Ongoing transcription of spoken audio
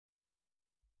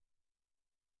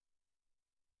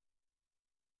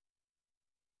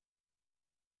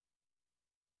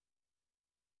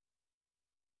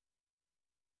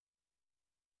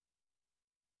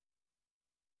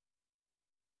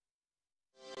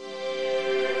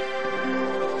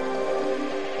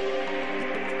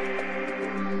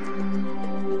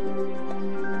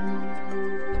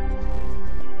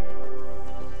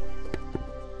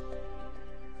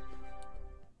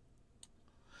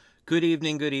Good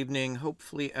evening, good evening.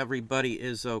 Hopefully everybody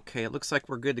is okay. It looks like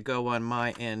we're good to go on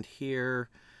my end here.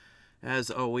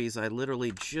 As always, I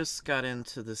literally just got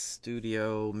into the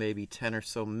studio maybe 10 or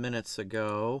so minutes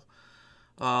ago.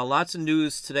 Lots of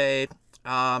news today.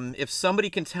 If somebody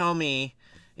can tell me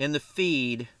in the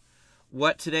feed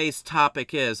what today's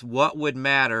topic is, what would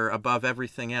matter above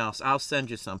everything else, I'll send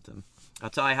you something. I'll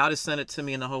tell you how to send it to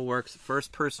me in the whole works. The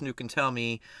first person who can tell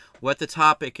me what the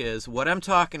topic is, what I'm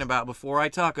talking about before I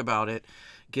talk about it,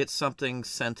 get something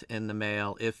sent in the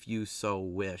mail if you so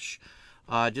wish.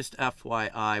 Just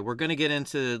FYI, we're going to get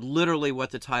into literally what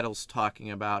the title's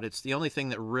talking about. It's the only thing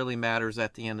that really matters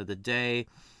at the end of the day.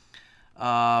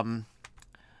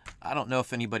 I don't know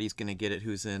if anybody's going to get it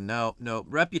who's in. No.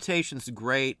 Reputation's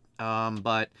great,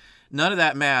 but none of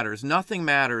that matters. Nothing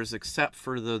matters except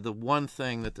for the one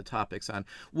thing that the topic's on.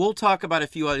 We'll talk about a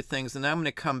few other things, and I'm going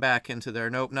to come back into there.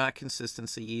 Nope, not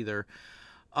consistency either.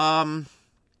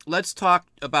 Let's talk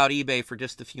about eBay for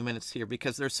just a few minutes here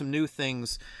because there's some new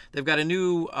things. They've got a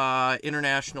new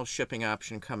international shipping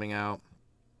option coming out.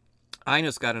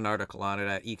 Ina's got an article on it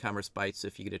at E-commerce Bytes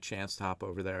if you get a chance to hop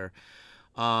over there.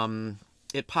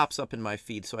 It pops up in my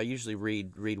feed, so I usually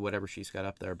read whatever she's got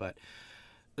up there, but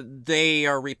they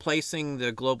are replacing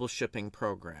the global shipping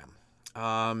program.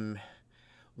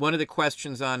 One of the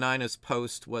questions on Ina's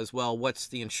post was, well, what's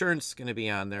the insurance going to be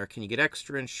on there? Can you get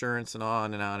extra insurance? And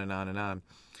on and on and on and on.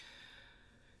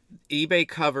 eBay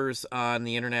covers on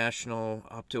the international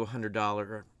up to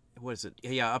 $100. What is it?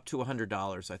 Yeah, up to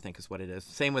 $100, I think is what it is.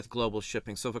 Same with global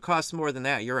shipping. So if it costs more than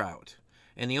that, you're out.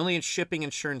 And the only shipping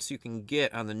insurance you can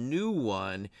get on the new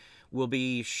one will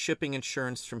be shipping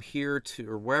insurance from here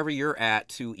to, or wherever you're at,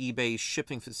 to eBay's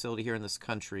shipping facility here in this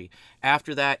country.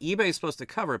 After that, eBay is supposed to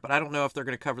cover it, but I don't know if they're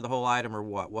going to cover the whole item or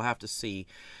what. We'll have to see.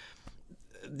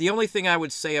 The only thing I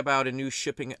would say about a new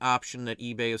shipping option that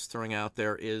eBay is throwing out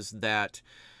there is that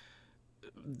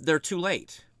they're too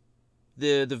late.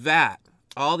 The VAT,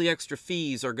 all the extra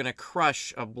fees are going to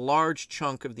crush a large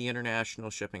chunk of the international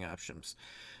shipping options.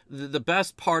 The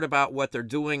best part about what they're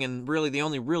doing, and really the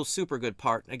only real super good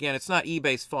part, again, it's not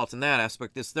eBay's fault in that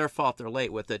aspect, it's their fault they're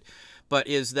late with it, but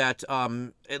is that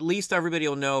at least everybody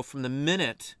will know from the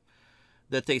minute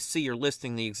that they see your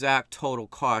listing the exact total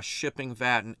cost, shipping,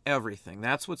 VAT, and everything.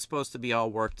 That's what's supposed to be all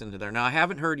worked into there. Now, I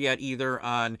haven't heard yet either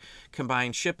on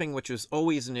combined shipping, which is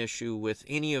always an issue with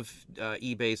any of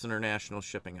eBay's international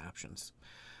shipping options.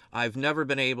 I've never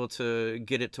been able to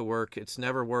get it to work. It's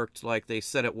never worked like they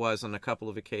said it was on a couple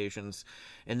of occasions.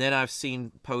 And then I've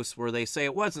seen posts where they say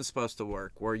it wasn't supposed to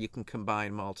work, where you can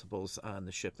combine multiples on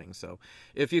the shipping. So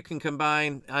if you can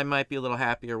combine, I might be a little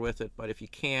happier with it. But if you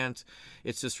can't,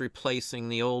 it's just replacing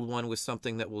the old one with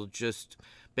something that will just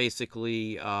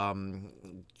basically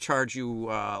charge you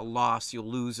a loss. You'll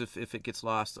lose if it gets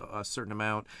lost a certain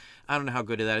amount. I don't know how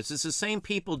good that is. It's the same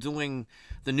people doing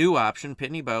the new option,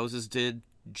 Pitney Bowes, as did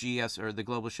GS or the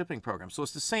global shipping program. So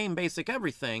it's the same basic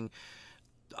everything.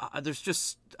 There's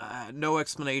just no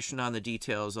explanation on the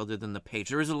details other than the page.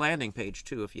 There is a landing page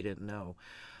too, if you didn't know.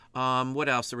 What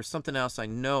else? There was something else I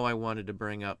know I wanted to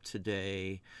bring up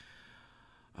today.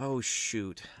 Oh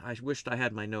shoot, I wished I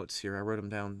had my notes here. I wrote them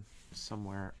down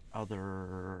somewhere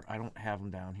other. I don't have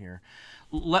them down here.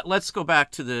 Let's go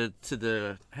back to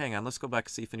the hang on, let's go back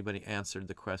and see if anybody answered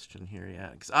the question here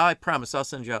yet, because I promise I'll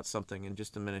send you out something in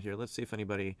just a minute here. Let's see if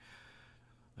anybody.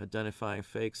 Identifying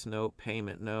fakes, nope.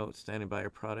 Payment, nope. Standing by your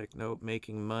product, nope.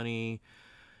 Making money.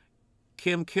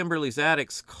 Kimberly's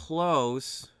Addicts,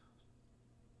 close.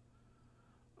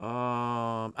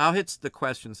 I'll hit the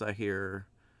questions I hear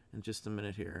in just a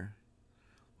minute here.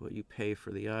 What you pay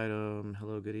for the item.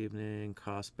 Hello, good evening.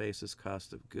 Cost basis,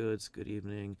 cost of goods. Good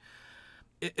evening.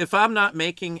 If I'm not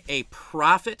making a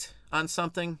profit on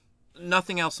something,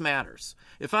 nothing else matters.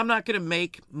 If I'm not going to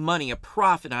make money, a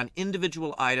profit on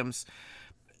individual items,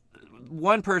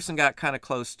 one person got kind of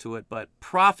close to it, but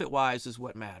profit-wise is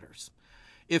what matters.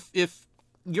 If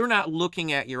you're not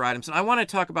looking at your items, and I want to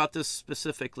talk about this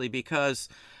specifically because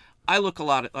I look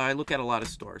at a lot of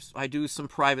stores. I do some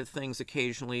private things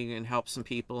occasionally and help some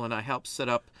people, and I help set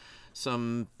up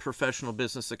some professional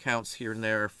business accounts here and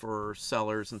there for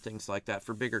sellers and things like that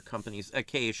for bigger companies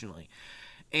occasionally.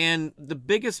 And the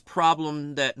biggest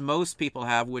problem that most people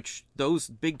have, which those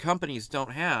big companies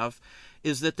don't have,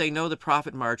 is that they know the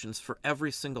profit margins for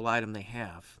every single item they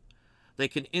have. They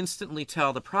can instantly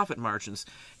tell the profit margins.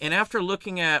 And after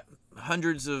looking at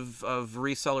hundreds of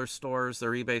reseller stores,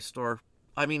 their eBay store,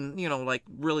 I mean, you know, like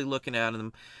really looking at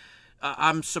them,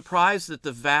 I'm surprised that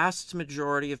the vast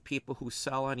majority of people who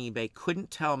sell on eBay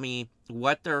couldn't tell me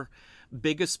what their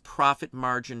biggest profit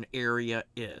margin area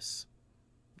is.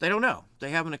 They don't know.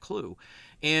 They haven't a clue.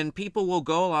 And people will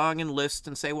go along and list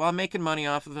and say, well, I'm making money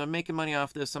off of it, I'm making money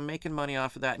off this, I'm making money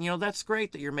off of that. And, that's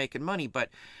great that you're making money, but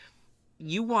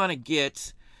you want to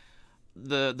get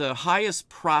the highest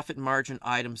profit margin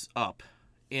items up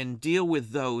and deal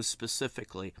with those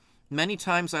specifically. Many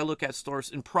times I look at stores,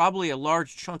 and probably a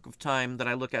large chunk of time that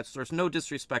I look at stores, no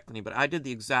disrespect to anybody, I did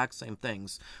the exact same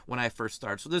things when I first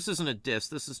started. So this isn't a diss.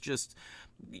 This is just,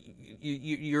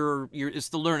 it's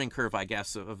the learning curve, I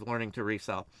guess, of learning to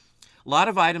resell. A lot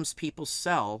of items people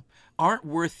sell aren't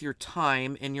worth your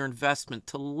time and your investment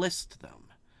to list them.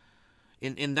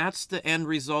 And that's the end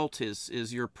result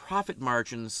is your profit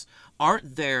margins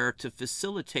aren't there to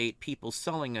facilitate people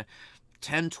selling a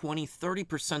 10, 20,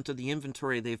 30% of the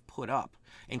inventory they've put up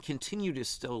and continue to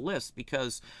still list,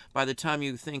 because by the time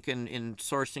you think in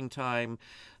sourcing time,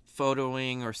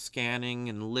 photoing or scanning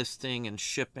and listing and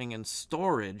shipping and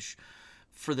storage,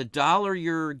 for the $1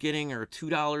 you're getting or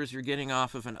 $2 you're getting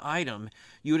off of an item,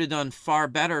 you would have done far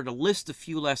better to list a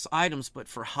few less items, but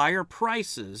for higher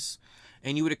prices,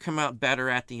 and you would have come out better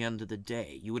at the end of the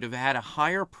day. You would have had a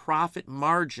higher profit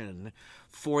margin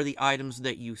for the items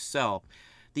that you sell.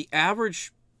 The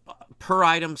average per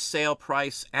item sale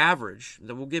price average,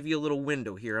 that will give you a little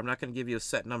window here. I'm not going to give you a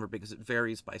set number because it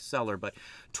varies by seller, but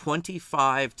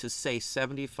 25 to say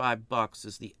 75 bucks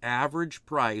is the average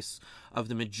price of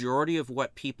the majority of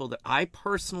what people that I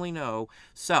personally know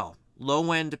sell.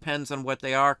 Low end depends on what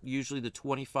they are. Usually the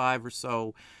 25 or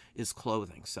so is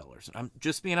clothing sellers. I'm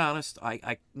just being honest.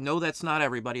 I know that's not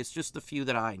everybody. It's just the few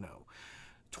that I know.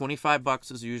 25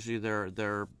 bucks is usually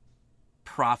their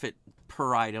profit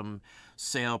per item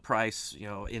sale price,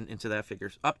 into that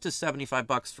figures, up to 75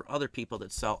 bucks for other people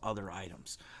that sell other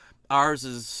items. Ours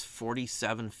is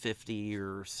 47.50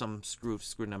 or some screw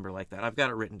number like that. I've got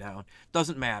it written down.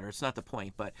 Doesn't matter. It's not the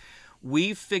point. But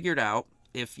we've figured out,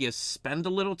 if you spend a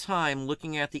little time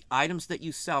looking at the items that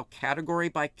you sell category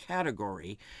by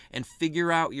category and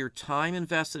figure out your time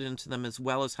invested into them, as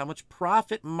well as how much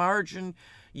profit margin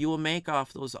you will make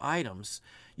off those items,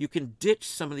 you can ditch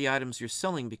some of the items you're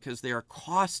selling because they are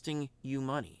costing you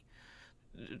money.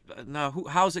 Now,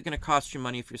 how is it going to cost you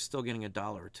money if you're still getting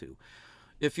 $1 or $2?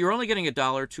 If you're only getting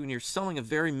 $1 or $2 and you're selling a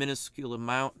very minuscule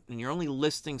amount, and you're only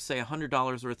listing, say,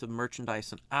 $100 worth of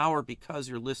merchandise an hour because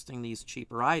you're listing these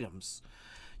cheaper items,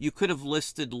 you could have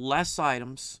listed less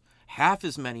items, half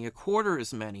as many, a quarter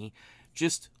as many,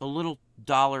 just a little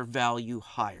dollar value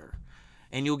higher.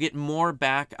 And you'll get more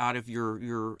back out of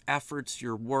your efforts,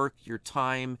 your work, your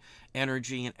time,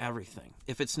 energy, and everything.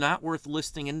 If it's not worth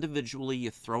listing individually, you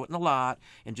throw it in a lot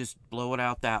and just blow it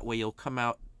out that way. You'll come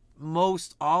out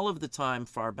most all of the time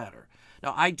far better.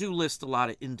 Now, I do list a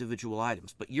lot of individual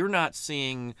items, but you're not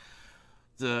seeing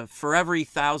for every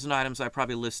 1,000 items I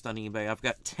probably list on eBay, I've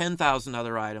got 10,000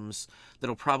 other items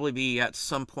that'll probably be at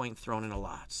some point thrown into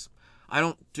lots. I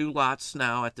don't do lots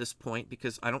now at this point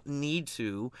because I don't need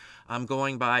to. I'm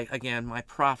going by, again, my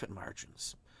profit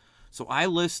margins. So I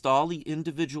list all the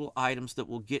individual items that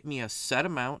will get me a set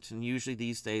amount, and usually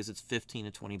these days it's 15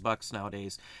 to 20 bucks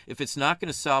nowadays. If it's not going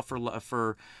to sell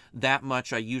for that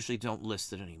much, I usually don't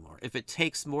list it anymore. If it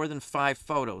takes more than 5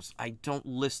 photos, I don't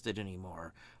list it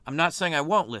anymore. I'm not saying I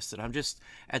won't list it. I'm just,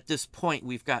 at this point,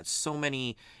 we've got so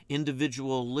many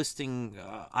individual listing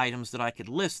items that I could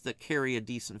list that carry a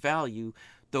decent value.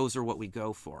 Those are what we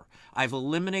go for. I've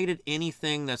eliminated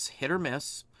anything that's hit or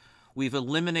miss. We've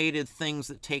eliminated things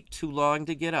that take too long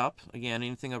to get up. Again,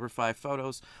 anything over 5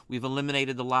 photos. We've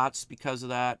eliminated the lots because of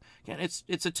that. Again,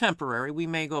 it's a temporary. We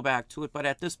may go back to it, but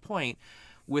at this point,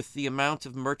 with the amount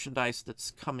of merchandise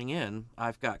that's coming in,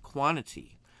 I've got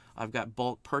quantity. I've got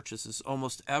bulk purchases.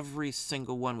 Almost every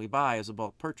single one we buy is a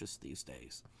bulk purchase these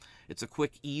days. It's a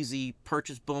quick, easy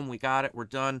purchase. Boom, we got it. We're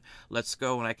done. Let's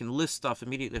go. And I can list stuff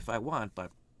immediately if I want,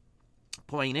 but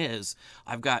point is,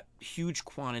 I've got huge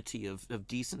quantity of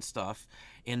decent stuff,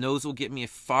 and those will get me a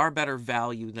far better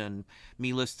value than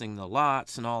me listing the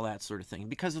lots and all that sort of thing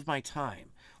because of my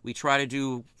time. We try to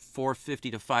do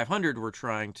 450 to 500. We're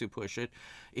trying to push it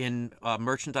in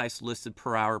merchandise listed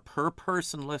per hour per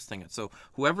person listing it. So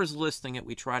whoever's listing it,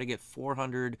 we try to get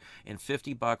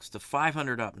 450 bucks to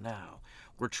 500 up now.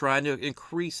 We're trying to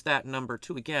increase that number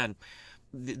too. Again,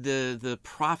 the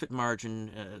profit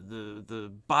margin,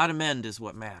 the bottom end is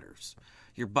what matters.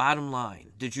 Your bottom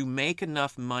line. Did you make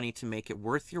enough money to make it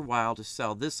worth your while to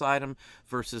sell this item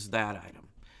versus that item?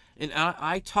 And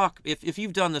I talk, if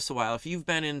you've done this a while, if you've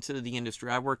been into the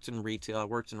industry, I worked in retail, I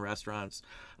worked in restaurants,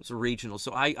 I was a regional,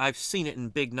 so I've seen it in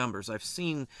big numbers. I've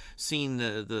seen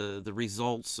the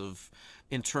results of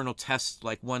internal tests,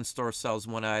 like one store sells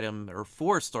one item, or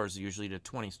 4 stores usually to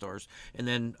 20 stores, and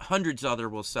then hundreds other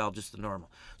will sell just the normal.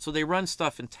 So they run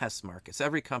stuff in test markets.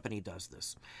 Every company does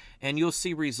this. And you'll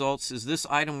see results. Is this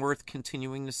item worth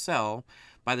continuing to sell?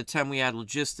 By the time we add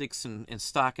logistics and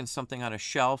stocking something on a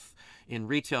shelf in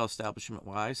retail establishment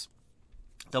wise,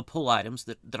 they'll pull items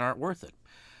that aren't worth it.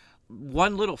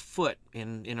 One little foot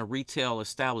in a retail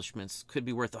establishment could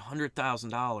be worth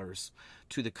 $100,000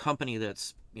 to the company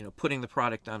that's, you know, putting the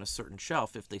product on a certain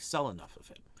shelf if they sell enough of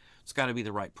it. It's got to be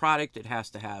the right product. It has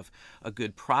to have a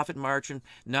good profit margin,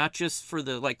 not just for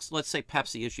the, like, let's say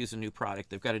Pepsi issues a new product.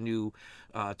 They've got a new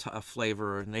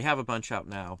flavor, and they have a bunch out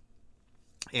now,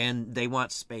 and they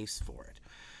want space for it.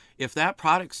 If that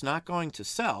product's not going to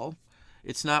sell,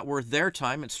 it's not worth their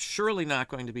time. It's surely not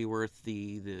going to be worth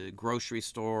the grocery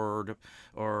store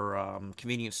or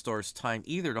convenience store's time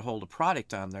either to hold a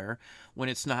product on there when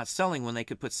it's not selling, when they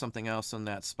could put something else on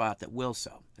that spot that will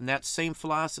sell. And that same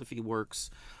philosophy works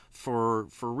for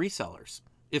resellers.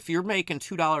 If you're making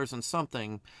 $2 on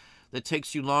something that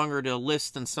takes you longer to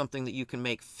list than something that you can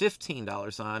make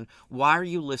 $15 on, why are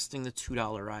you listing the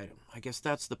 $2 item? I guess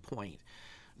that's the point.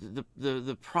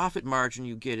 The profit margin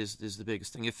you get is the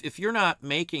biggest thing. If you're not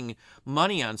making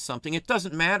money on something, it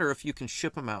doesn't matter if you can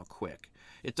ship them out quick.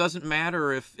 It doesn't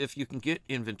matter if you can get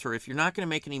inventory. If you're not going to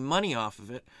make any money off of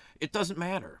it, it doesn't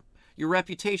matter. Your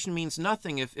reputation means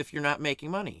nothing if you're not making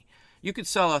money. You could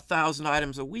sell 1,000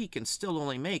 items a week and still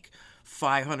only make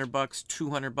 $500,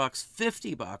 $200,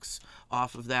 $50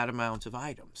 off of that amount of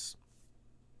items.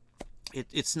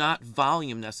 It's not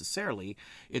volume necessarily.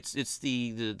 It's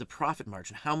the profit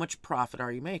margin. How much profit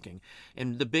are you making?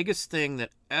 And the biggest thing that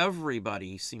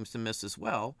everybody seems to miss as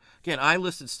well. Again, I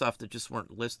listed stuff that just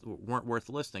weren't worth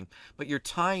listing. But your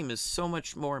time is so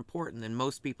much more important than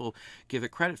most people give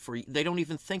it credit for. They don't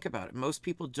even think about it. Most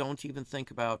people don't even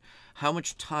think about how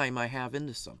much time I have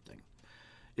into something.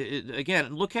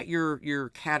 Again, look at your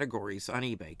categories on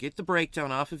eBay. Get the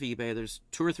breakdown off of eBay. There's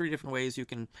 2 or 3 different ways you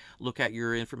can look at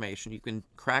your information. You can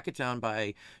crack it down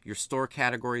by your store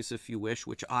categories if you wish,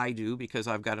 which I do because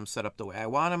I've got them set up the way I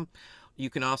want them. You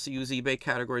can also use eBay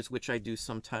categories, which I do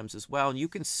sometimes as well. And you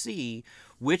can see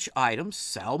which items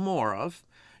sell more of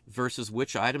versus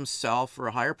which items sell for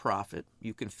a higher profit.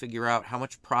 You can figure out how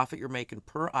much profit you're making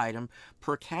per item,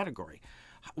 per category.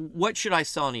 What should I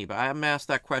sell on eBay? I'm asked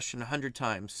that question 100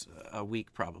 times a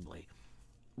week probably.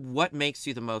 What makes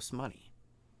you the most money?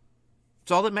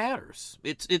 It's all that matters.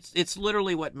 It's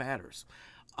literally what matters.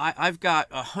 I've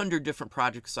got 100 different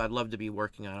projects I'd love to be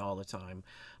working on all the time.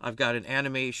 I've got an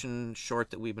animation short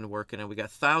that we've been working on. We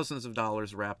got thousands of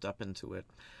dollars wrapped up into it.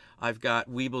 I've got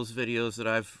Weebles videos that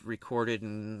I've recorded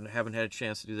and haven't had a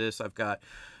chance to do this. I've got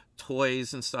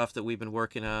toys and stuff that we've been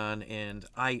working on, and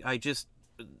I just,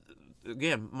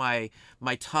 again, my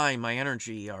time, my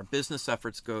energy, our business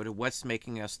efforts go to what's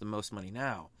making us the most money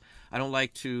now. I don't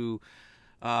like to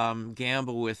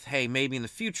gamble with, hey, maybe in the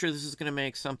future this is going to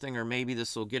make something, or maybe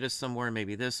this will get us somewhere,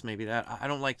 maybe this, maybe that. I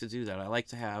don't like to do that. I like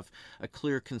to have a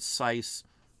clear, concise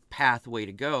pathway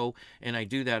to go, and I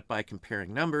do that by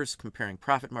comparing numbers, comparing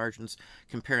profit margins,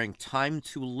 comparing time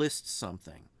to list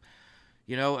something.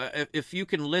 You know, if you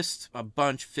can list a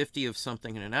bunch, 50 of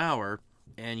something in an hour,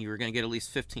 and you're going to get at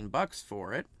least $15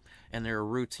 for it, and they're a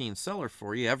routine seller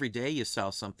for you, every day you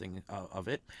sell something of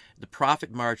it, the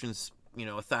profit margin's, you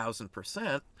know,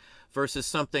 1,000%, versus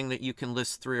something that you can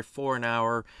list 3 or 4 an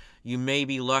hour. You may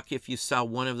be lucky if you sell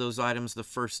one of those items the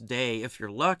first day, if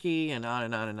you're lucky, and on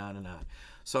and on and on and on.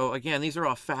 So again, these are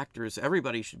all factors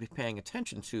everybody should be paying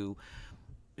attention to.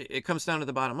 It comes down to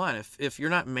the bottom line. If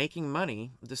you're not making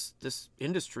money, this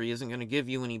industry isn't going to give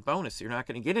you any bonus. You're not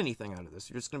going to get anything out of this.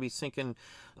 You're just going to be sinking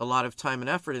a lot of time and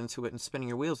effort into it and spinning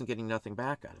your wheels and getting nothing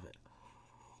back out of it.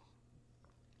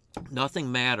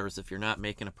 Nothing matters if you're not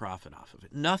making a profit off of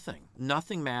it. Nothing.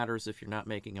 Nothing matters if you're not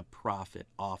making a profit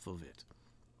off of it.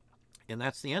 And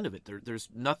that's the end of it. There's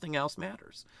nothing else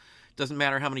matters. It doesn't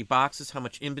matter how many boxes, how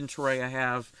much inventory I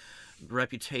have,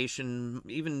 reputation,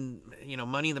 even, you know,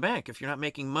 money in the bank. If you're not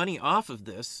making money off of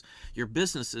this, your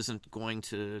business isn't going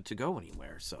to go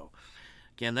anywhere. So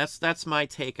again, that's my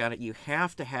take on it. You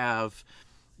have to have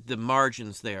the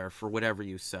margins there for whatever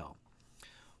you sell.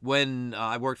 When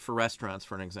I worked for restaurants,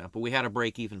 for an example, we had a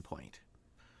break-even point.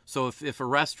 So if a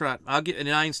restaurant, I'll get an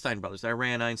Einstein Brothers. I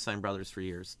ran Einstein Brothers for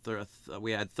years.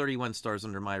 We had 31 stores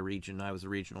under my region. I was a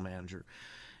regional manager.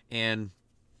 And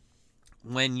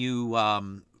when you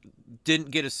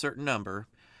didn't get a certain number,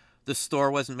 the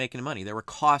store wasn't making money. They were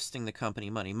costing the company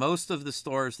money. Most of the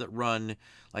stores that run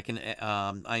like an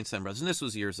Einstein Brothers, and this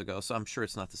was years ago, so I'm sure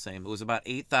it's not the same. It was about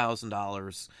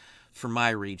 $8,000 for my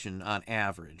region on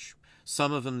average.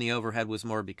 Some of them, the overhead was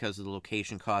more because of the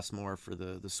location cost more for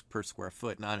the per square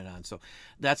foot, and on and on. So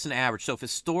that's an average. So if a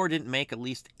store didn't make at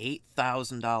least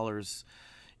 $8,000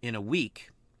 in a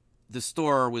week, the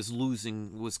store was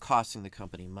costing the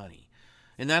company money.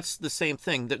 And that's the same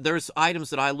thing. There's items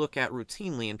that I look at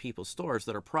routinely in people's stores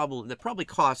that probably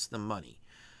cost them money.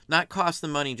 Not cost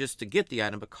them money just to get the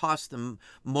item, but cost them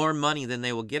more money than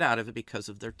they will get out of it because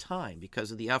of their time,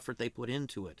 because of the effort they put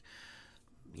into it.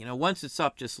 Once it's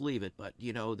up, just leave it. But,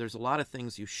 there's a lot of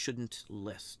things you shouldn't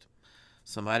list.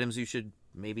 Some items you should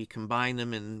maybe combine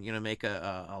them and, make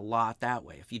a lot that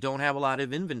way. If you don't have a lot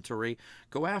of inventory,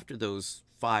 go after those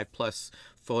 5+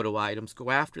 photo items. Go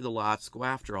after the lots. Go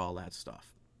after all that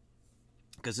stuff.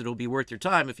 Because it'll be worth your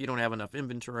time if you don't have enough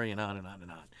inventory, and on and on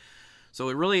and on. So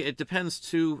it depends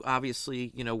too, obviously,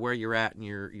 where you're at in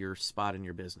your spot in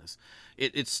your business.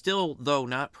 It's still, though,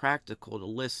 not practical to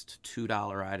list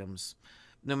 $2 items,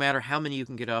 no matter how many you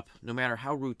can get up, no matter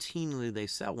how routinely they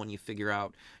sell, when you figure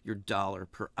out your dollar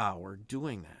per hour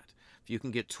doing that. If you can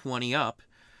get 20 up,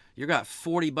 you got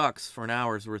 $40 for an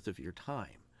hour's worth of your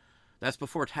time. That's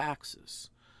before taxes.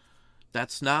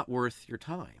 That's not worth your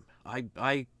time.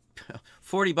 I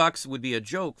 $40 would be a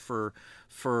joke for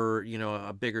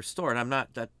a bigger store, and I'm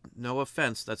not that. No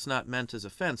offense, that's not meant as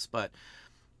offense, but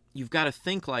you've got to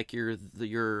think like you're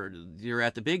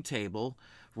at the big table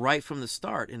right from the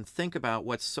start, and think about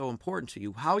what's so important to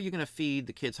you. How are you going to feed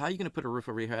the kids? How are you going to put a roof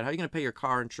over your head? How are you going to pay your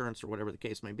car insurance, or whatever the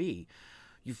case may be?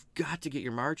 You've got to get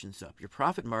your margins up. Your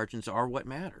profit margins are what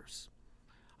matters.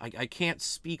 I can't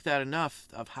speak that enough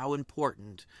of how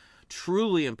important,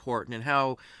 truly important, and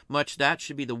how much that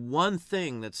should be the one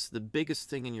thing that's the biggest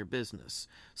thing in your business,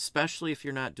 especially if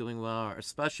you're not doing well, or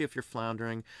especially if you're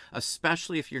floundering,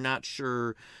 especially if you're not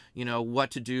sure,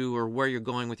 what to do or where you're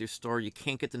going with your store. You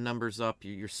can't get the numbers up.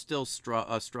 You're still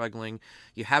struggling.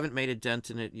 You haven't made a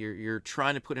dent in it. You're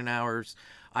trying to put in hours.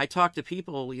 I talk to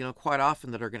people, quite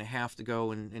often that are going to have to go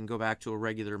and go back to a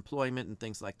regular employment and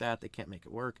things like that. They can't make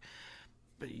it work.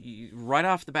 But right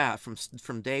off the bat,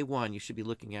 from day one, you should be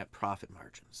looking at profit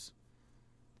margins.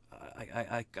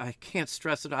 I can't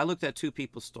stress it. I looked at two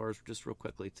people's stores just real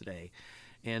quickly today,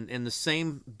 and the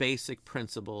same basic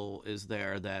principle is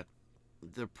there, that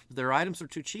their items are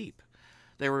too cheap.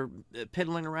 They were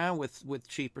piddling around with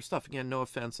cheaper stuff. Again, no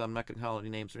offense, I'm not going to call any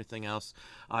names or anything else.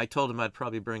 I told them I'd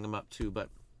probably bring them up too, but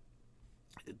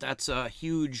that's a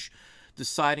huge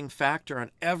deciding factor on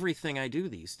everything I do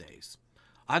these days.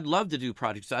 I'd love to do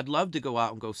projects. I'd love to go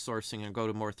out and go sourcing and go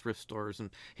to more thrift stores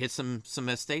and hit some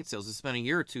estate sales. It's been a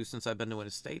year or two since I've been to an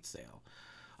estate sale.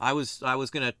 I was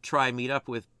going to try meet up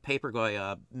with Paperboy,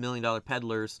 $1 Million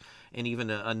Peddlers, and even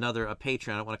a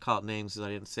Patreon. I don't want to call it names, because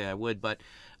I didn't say I would, but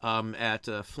at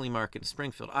a flea market in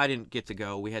Springfield. I didn't get to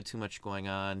go. We had too much going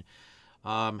on.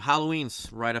 Halloween's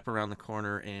right up around the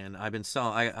corner, and I've been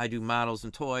selling. I do models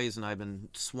and toys, and I've been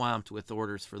swamped with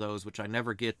orders for those, which I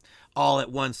never get all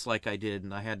at once like I did,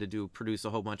 and I had to produce a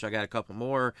whole bunch. I got a couple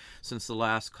more since the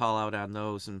last call out on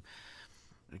those, and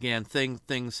again,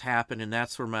 things happen, and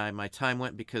that's where my time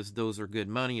went, because those are good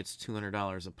money. It's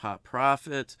 $200 a pop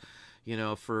profit,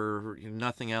 for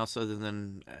nothing else other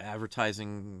than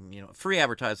advertising, free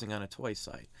advertising on a toy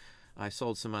site. I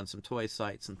sold some on some toy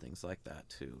sites and things like that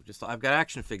too. I've got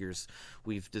action figures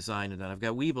we've designed and done. I've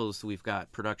got Weebles. We've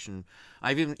got production.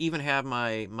 I've even have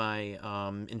my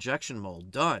injection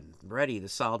mold done, ready, the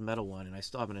solid metal one, and I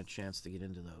still haven't had a chance to get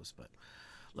into those. But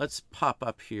let's pop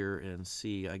up here and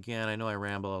see. Again, I know I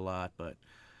ramble a lot, but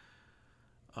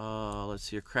let's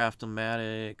see here.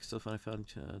 Craft-O-Matic. Stuff I found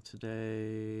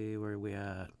today. Where are we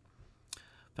at?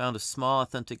 Found a small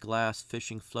authentic glass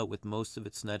fishing float with most of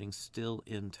its netting still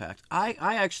intact. I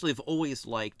actually have always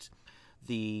liked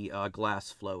the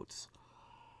glass floats.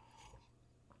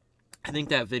 I think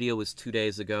that video was 2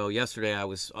 days ago. Yesterday I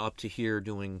was up to here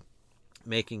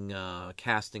making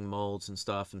casting molds and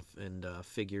stuff, and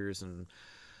figures, and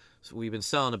so we've been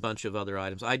selling a bunch of other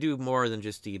items. I do more than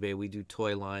just eBay. We do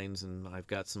toy lines, and I've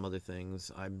got some other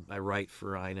things. I write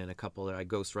for Ina and a couple there. I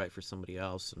ghost write for somebody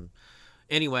else, and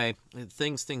anyway,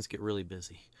 things get really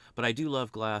busy. But I do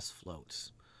love glass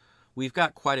floats. We've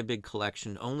got quite a big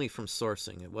collection, only from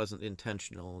sourcing. It wasn't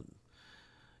intentional.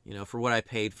 For what I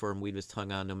paid for them, we just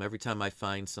hung on to them. Every time I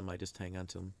find some, I just hang on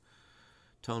to them.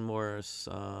 Tone Morris,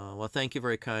 well, thank you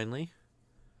very kindly.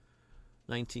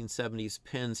 1970s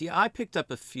pins. Yeah, I picked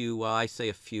up a few. Well, I say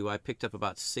a few. I picked up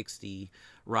about 60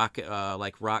 rock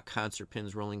concert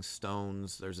pins, Rolling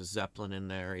Stones. There's a Zeppelin in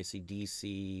there,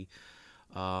 AC/DC.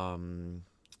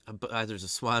 There's a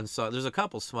Swan Song. There's a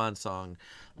couple Swan Song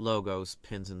logos,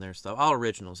 pins in there, stuff. All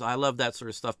originals. I love that sort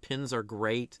of stuff. Pins are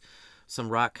great. some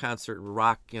rock concert,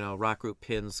 rock group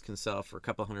pins can sell for a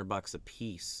couple $100 a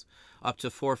piece. Up to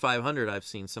 400 or 500 I've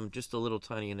seen, some just a little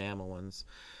tiny enamel ones.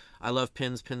 I love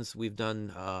pins. Pins we've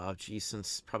done,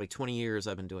 since probably 20 years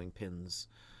I've been doing pins.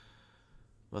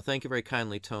 Well, thank you very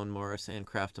kindly, Tone Morris and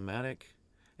Craftomatic.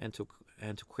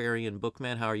 Antiquarian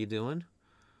Bookman, how are you doing?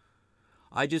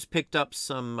 I just picked up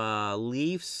some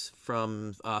leaves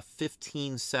from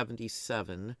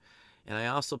 1577, and I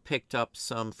also picked up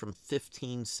some from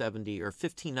 1570 or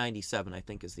 1597, I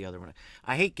think is the other one.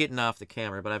 I hate getting off the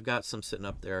camera, but I've got some sitting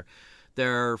up there.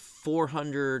 They're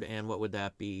 400 and what would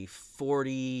that be?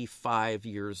 45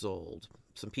 years old.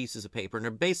 Some pieces of paper, and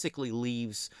they're basically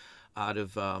leaves out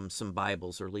of some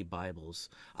Bibles, early Bibles.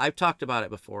 I've talked about it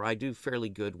before. I do fairly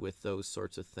good with those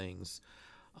sorts of things.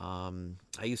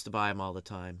 I used to buy them all the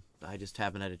time. I just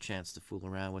haven't had a chance to fool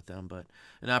around with them, but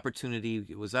an opportunity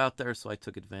was out there, so I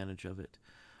took advantage of it.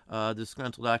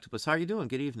 Disgruntled Octopus, how are you doing?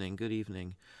 Good evening, good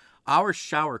evening. Our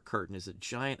shower curtain is a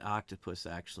giant octopus,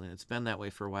 actually, and it's been that way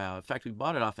for a while. In fact, we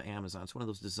bought it off of Amazon. It's one of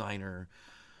those designer,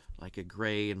 like a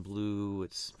gray and blue.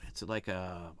 It's like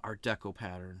a Art Deco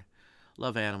pattern.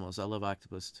 Love animals. I love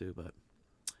octopus too, but...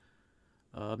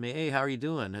 May, how are you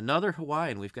doing? Another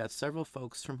Hawaiian. We've got several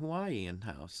folks from Hawaii in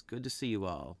house. Good to see you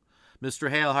all.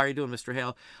 Mr. Hale, how are you doing, Mr.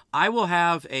 Hale? I will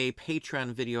have a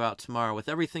Patreon video out tomorrow with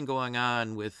everything going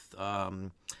on with...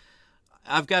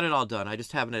 I've got it all done. I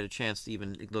just haven't had a chance to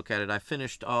even look at it. I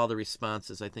finished all the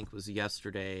responses, I think it was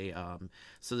yesterday.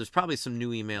 So there's probably some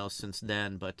new emails since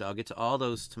then, but I'll get to all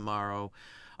those tomorrow.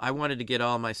 I wanted to get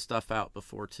all my stuff out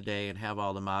before today and have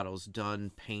all the models done,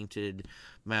 painted,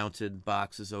 mounted,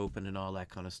 boxes open, and all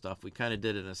that kind of stuff. We kind of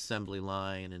did an assembly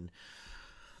line and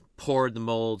poured the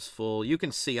molds full. You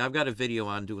can see I've got a video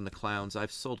on doing the clowns.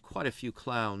 I've sold quite a few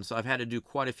clowns. I've had to do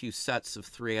quite a few sets of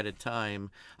 3 at a time.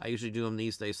 I usually do them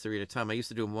these days 3 at a time. I used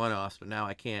to do them one-offs, but now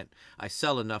I can't. I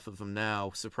sell enough of them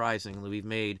now. Surprisingly, we've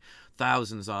made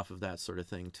thousands off of that sort of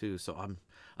thing too. So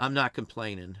I'm not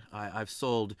complaining. I've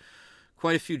sold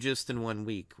quite a few just in 1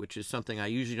 week, which is something I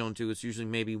usually don't do. It's usually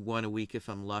maybe 1 a week if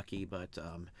I'm lucky, but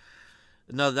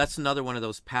no, that's another one of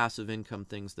those passive income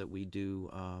things that we do.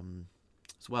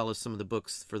 As well as some of the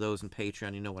books for those in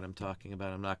Patreon. You know what I'm talking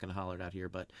about. I'm not going to holler it out here,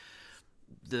 but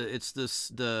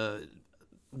the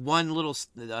one little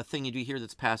thing you do here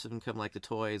that's passive income, like the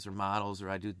toys or models, or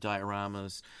I do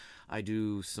dioramas. I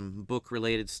do some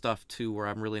book-related stuff, too, where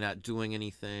I'm really not doing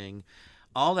anything.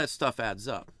 All that stuff adds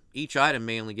up. Each item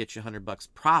may only get you $100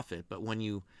 profit, but when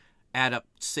you add up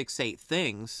 6-8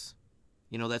 things,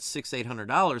 you know, that's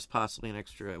 $600-800 possibly an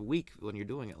extra week when you're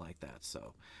doing it like that.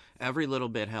 So every little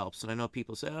bit helps. And I know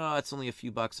people say, oh, it's only a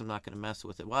few bucks, I'm not going to mess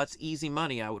with it. Well, it's easy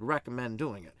money. I would recommend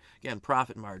doing it. Again,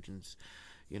 profit margins,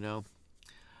 you know.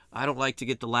 I don't like to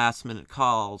get the last minute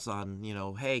calls on, you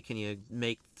know, hey, can you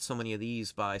make so many of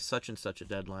these by such and such a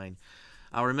deadline?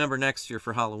 I'll remember next year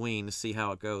for Halloween to see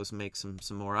how it goes, make some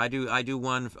more. I do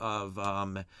one of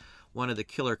one of the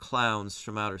killer clowns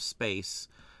from outer space.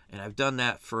 And I've done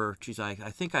that for, geez, I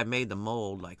think I made the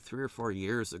mold like 3 or 4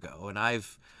 years ago. And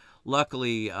I've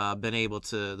luckily been able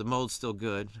to, the mold's still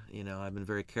good. You know, I've been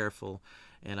very careful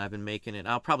and I've been making it.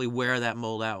 I'll probably wear that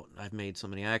mold out. I've made so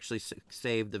many. I actually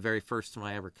saved the very first one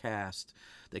I ever cast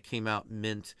that came out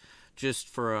mint just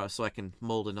for, so I can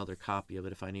mold another copy of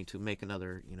it if I need to, make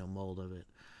another, you know, mold of it.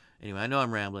 Anyway, I know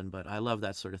I'm rambling, but I love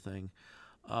that sort of thing.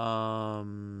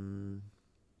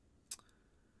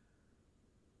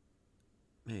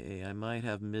 Hey, I might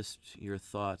have missed your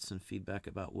thoughts and feedback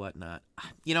about Whatnot.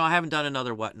 You know, I haven't done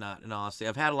another Whatnot, in honesty.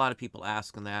 I've had a lot of people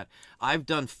asking that. I've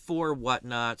done 4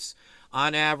 Whatnots.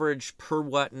 On average, per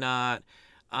Whatnot,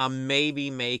 I'm maybe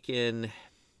making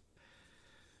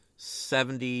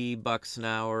 $70 an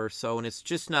hour or so, and it's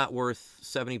just not worth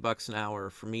 $70 an hour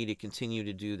for me to continue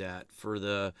to do that. For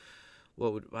the,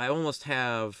 I almost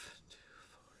have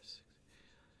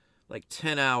like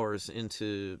 10 hours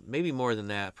into, maybe more than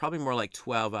that, probably more like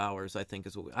 12 hours, I think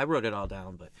is what I wrote it all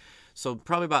down, but so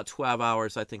probably about 12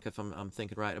 hours, I think, if I'm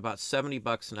thinking right. About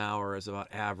 $70 an hour is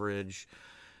about average.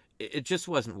 It just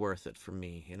wasn't worth it for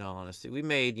me, in all honesty. We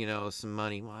made, you know, some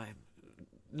money,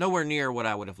 nowhere near what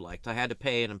I would have liked. I had to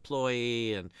pay an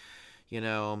employee, and, you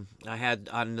know, I had,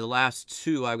 on the last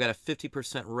 2, I've got a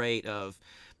 50% rate of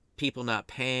people not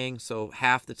paying, so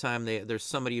half the time there's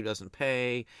somebody who doesn't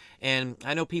pay. And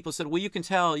I know people said, well, you can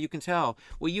tell.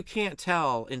 Well, you can't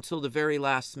tell until the very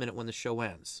last minute when the show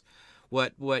ends.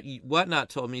 What Whatnot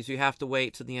told me is you have to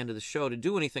wait to the end of the show to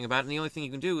do anything about it, and the only thing you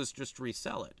can do is just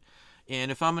resell it. And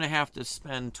if I'm going to have to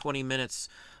spend 20 minutes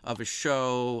of a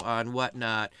show on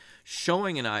Whatnot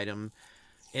showing an item,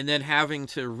 and then having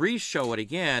to re-show it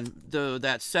again,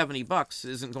 that $70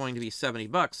 isn't going to be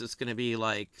 $70. It's going to be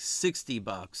like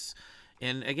 $60.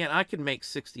 And again, I can make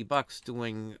 $60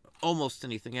 doing almost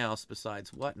anything else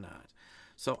besides Whatnot.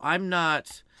 So I'm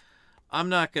not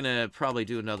going to probably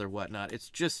do another Whatnot. It's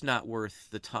just not worth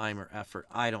the time or effort,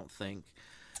 I don't think.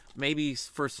 Maybe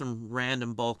for some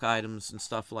random bulk items and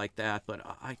stuff like that, but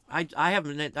I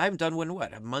haven't done one in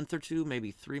what, a month or two,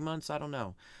 maybe 3 months, I don't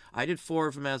know. I did 4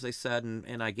 of them, as I said,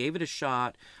 and I gave it a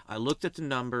shot. I looked at the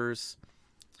numbers.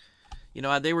 You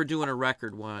know, they were doing a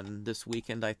record one this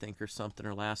weekend, I think, or something,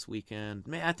 or last weekend.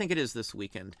 I think it is this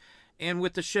weekend. And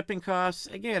with the shipping costs,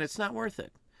 again, it's not worth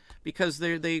it. Because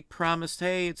they promised,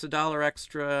 hey, it's $1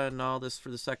 extra and all this for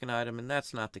the second item, and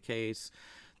that's not the case.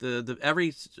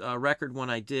 Every record one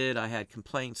I did, I had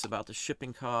complaints about the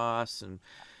shipping costs, and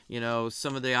you know,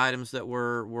 some of the items that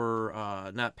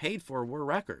were not paid for were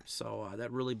records, so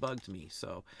that really bugged me.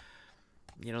 So,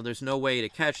 you know, there's no way to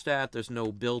catch that. There's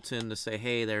no built-in to say,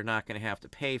 hey, they're not going to have to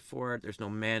pay for it. There's no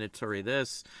mandatory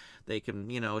this. They can,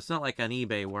 you know, it's not like on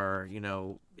eBay where, you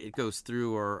know, it goes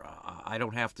through, or I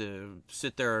don't have to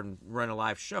sit there and run a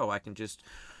live show. I can just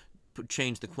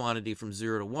change the quantity from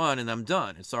 0 to 1 and I'm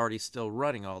done. It's already still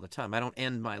running all the time. I don't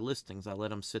end my listings. I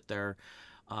let them sit there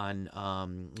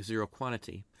on 0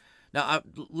 quantity. Now,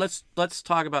 let's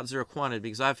talk about 0 quantity,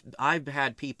 because I've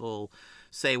had people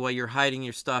say, well, you're hiding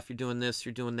your stuff, you're doing this,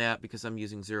 you're doing that because I'm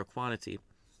using 0 quantity.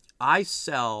 I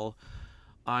sell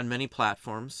on many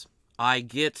platforms. I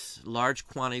get large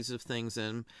quantities of things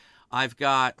in. I've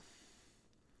got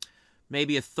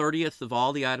maybe 1/30 of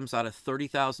all the items out of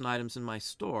 30,000 items in my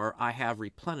store I have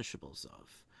replenishables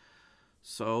of.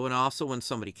 So, and also when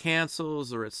somebody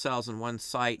cancels or it sells on one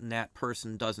site and that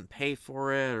person doesn't pay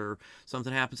for it or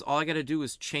something happens, all I got to do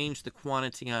is change the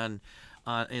quantity on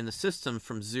in the system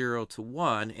from 0 to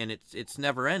 1, and it's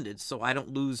never ended. So I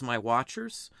don't lose my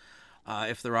watchers.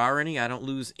 If there are any, I don't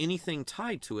lose anything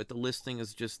tied to it. The listing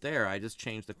is just there. I just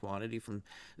change the quantity from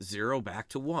 0 back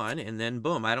to 1, and then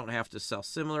boom, I don't have to sell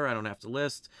similar. I don't have to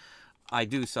list. I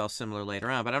do sell similar later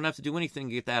on, but I don't have to do anything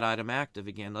to get that item active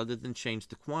again other than change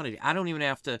the quantity. I don't even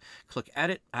have to click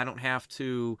edit. I don't have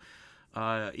to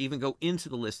even go into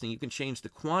the listing. You can change the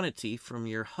quantity from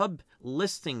your hub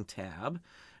listing tab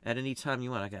at any time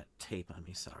you want. I got tape on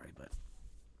me, sorry, but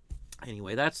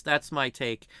anyway, that's my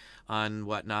take on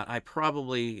Whatnot. I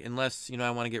probably, unless, you know,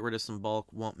 I want to get rid of some bulk,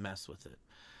 won't mess with it.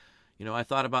 You know, I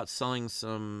thought about selling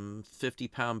some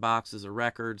 50-pound boxes of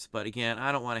records, but again,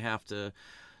 I don't want to have to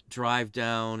drive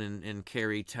down and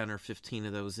carry 10 or 15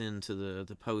 of those into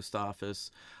the post office.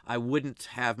 I wouldn't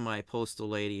have my postal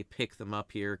lady pick them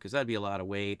up here because that'd be a lot of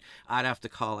weight. I'd have to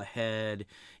call ahead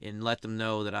and let them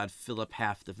know that I'd fill up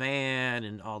half the van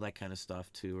and all that kind of stuff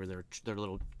too, or their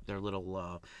little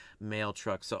mail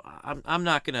truck. So I'm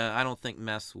not gonna, I don't think,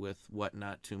 mess with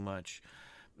Whatnot too much.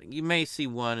 You may see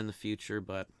one in the future,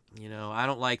 but you know, I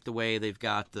don't like the way they've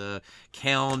got the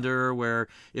calendar where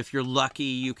if you're lucky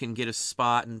you can get a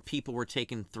spot, and people were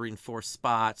taking 3 and 4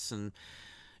 spots. And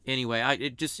anyway,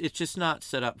 it's just not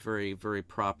set up very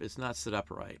proper. It's not set up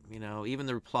right. You know, even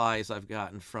the replies I've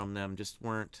gotten from them just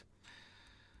weren't.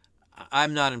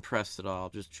 I'm not impressed at all,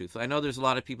 just truthfully. I know there's a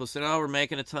lot of people saying, oh, we're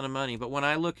making a ton of money, but when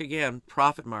I look again,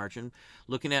 profit margin,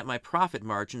 looking at my profit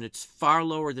margin, it's far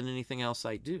lower than anything else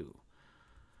I do.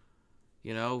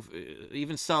 You know,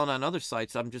 even selling on other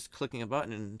sites, I'm just clicking a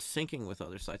button and syncing with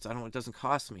other sites. It doesn't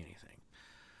cost me anything.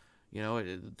 You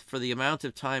know, for the amount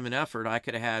of time and effort, I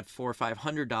could have had $400 or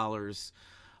 $500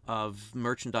 of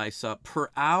merchandise up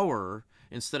per hour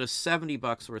instead of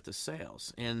 $70 worth of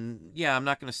sales. And yeah, I'm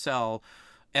not going to sell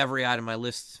every item I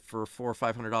list for $400 or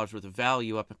 $500 worth of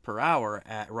value up per hour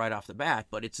right off the bat,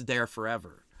 but it's there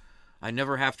forever. I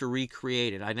never have to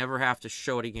recreate it. I never have to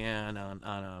show it again on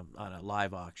a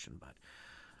live auction. But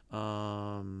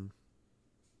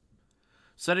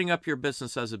setting up your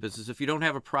business as a business. If you don't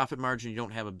have a profit margin, you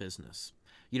don't have a business.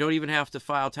 You don't even have to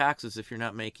file taxes if you're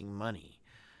not making money.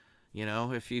 You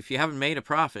know, if you haven't made a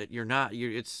profit,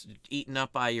 it's eaten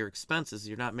up by your expenses.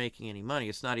 You're not making any money.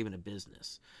 It's not even a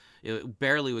business. It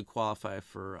barely would qualify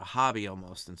for a hobby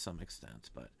almost in some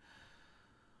extent. But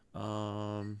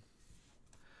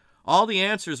all the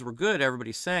answers were good.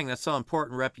 Everybody's saying that's all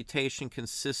important. Reputation,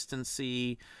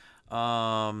 consistency,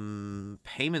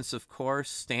 payments, of course,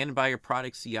 stand by your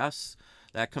products. Yes,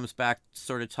 that comes back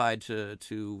sort of tied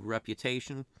to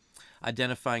reputation.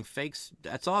 Identifying fakes,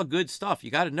 that's all good stuff.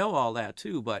 You got to know all that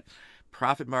too, but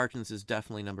profit margins is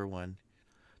definitely number one.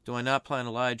 Do I not plan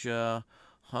Elijah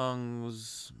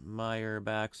Hungs, Meyer,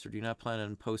 Baxter? Do you not plan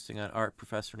on posting on Art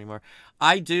Professor anymore?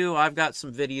 I do. I've got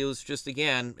some videos. Just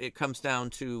again, it comes down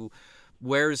to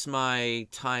where's my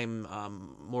time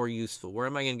more useful? Where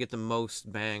am I going to get the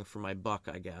most bang for my buck,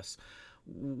 I guess?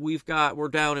 We're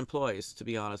down employees, to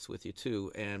be honest with you,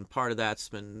 too. And part of that's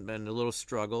been a little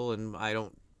struggle, and I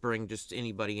don't bring just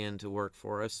anybody in to work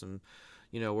for us. And,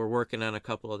 we're working on a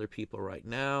couple other people right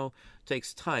now. It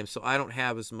takes time. So I don't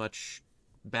have as much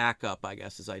backup, I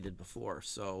guess, as I did before.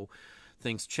 So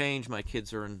things change. My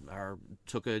kids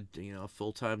took a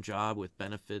full-time job with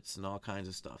benefits and all kinds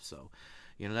of stuff. So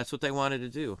that's what they wanted to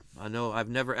do. I know I've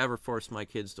never ever forced my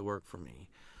kids to work for me.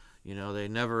 They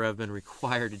never have been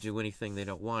required to do anything they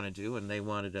don't want to do, and they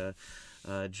wanted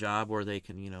a job where they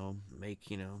can make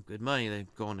good money. They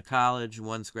go into college.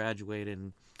 One's graduated,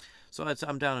 and so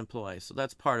I'm down employed. So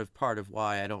that's part of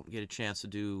why I don't get a chance to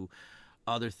do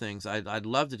other things. I'd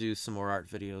love to do some more art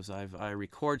videos. I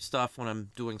record stuff when I'm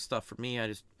doing stuff for me. I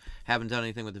just haven't done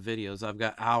anything with the videos. I've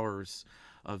got hours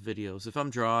of videos. If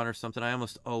I'm drawing or something, I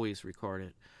almost always record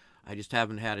it. I just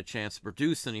haven't had a chance to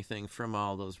produce anything from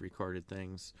all those recorded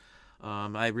things.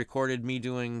 I recorded me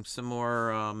doing some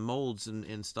more molds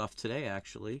and stuff today,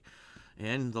 actually,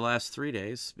 and the last 3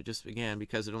 days. But just, again,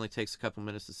 because it only takes a couple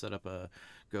minutes to set up a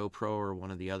GoPro or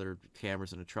one of the other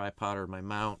cameras in a tripod or my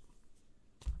mount,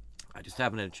 I just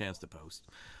haven't had a chance to post.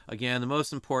 Again, the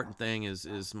most important thing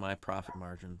is my profit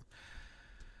margin.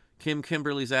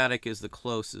 Kimberly's Attic is the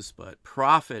closest, but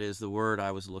profit is the word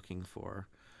I was looking for.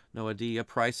 No idea.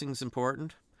 Pricing's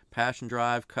important. Passion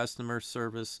drive, customer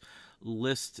service,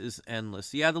 list is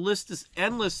endless. Yeah, the list is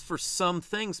endless for some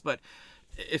things, but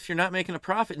if you're not making a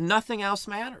profit, nothing else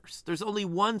matters. There's only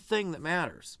one thing that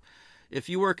matters. If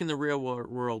you work in the real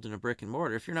world in a brick and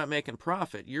mortar, if you're not making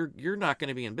profit, you're not going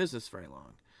to be in business very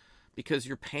long, because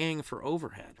you're paying for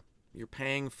overhead. You're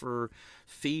paying for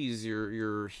fees,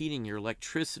 your heating, your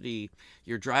electricity,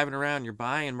 you're driving around, you're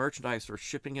buying merchandise or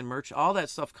shipping in merch. All that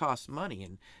stuff costs money.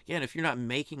 And again, if you're not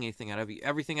making anything out of it,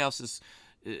 everything else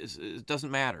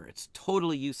doesn't matter. It's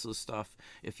totally useless stuff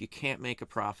if you can't make a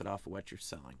profit off of what you're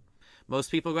selling. Most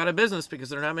people go out of business because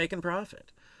they're not making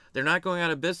profit. They're not going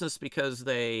out of business because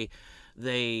they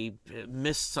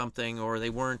missed something, or they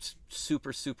weren't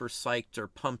super psyched or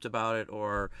pumped about it,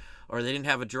 or they didn't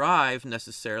have a drive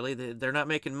necessarily. They're not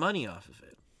making money off of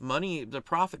it. Money, the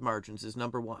profit margins is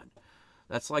number one.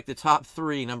 That's like the top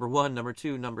three: number one, number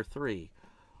two, number three.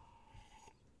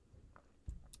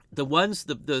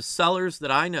 The sellers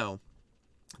that I know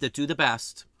that do the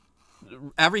best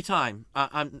every time,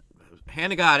 I'm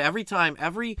hand to God, every time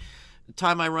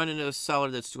I run into a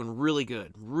seller that's doing really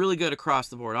good across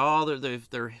the board,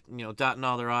 they're dotting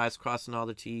all their I's, crossing all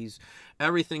their T's,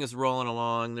 everything is rolling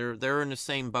along. They're in the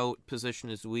same boat position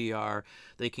as we are.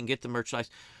 They can get the merchandise.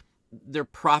 Their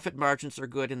profit margins are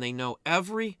good, and they know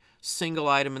every single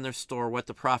item in their store, what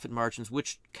the profit margins,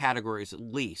 which categories at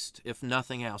least, if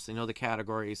nothing else. They know the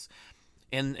categories.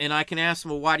 And I can ask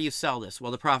them, well, why do you sell this?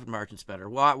 Well, the profit margin's better.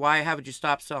 Why haven't you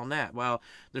stopped selling that? Well,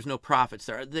 there's no profits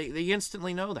there. They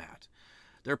instantly know that.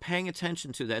 They're paying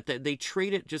attention to that. They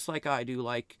treat it just like I do.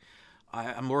 Like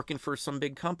I'm working for some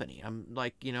big company.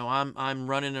 I'm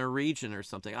running a region or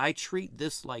something. I treat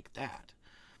this like that.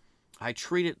 I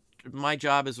treat it. My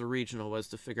job as a regional was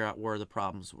to figure out where the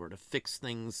problems were, to fix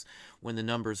things when the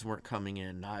numbers weren't coming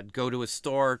in. I'd go to a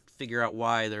store, figure out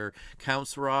why their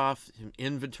counts were off,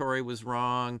 inventory was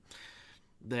wrong,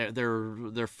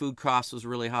 their food cost was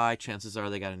really high. Chances are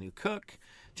they got a new cook.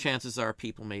 Chances are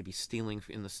people may be stealing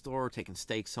in the store, taking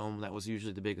steaks home. That was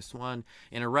usually the biggest one.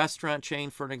 In a restaurant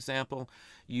chain, for an example,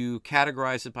 you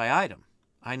categorize it by item.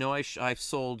 I know I've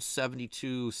sold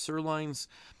 72 sirloins.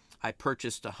 I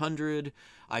purchased 100.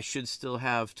 I should still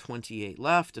have 28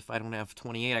 left. If I don't have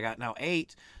 28, I got now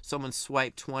 8. Someone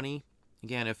swiped 20.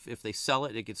 Again, if they sell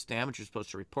it, it gets damaged. You're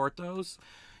supposed to report those.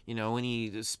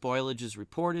 Any spoilage is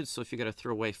reported. So if you got to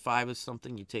throw away 5 of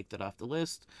something, you take that off the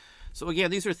list. So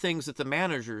again, these are things that the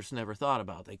managers never thought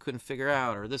about. They couldn't figure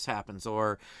out, or this happens,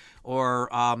 or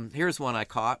here's one I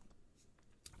caught.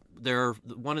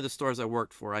 One of the stores I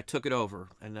worked for, I took it over,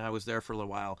 and I was there for a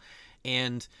little while,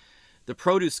 and the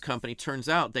produce company, turns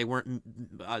out they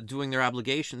weren't doing their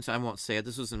obligations. I won't say it.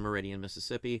 This was in Meridian,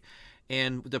 Mississippi.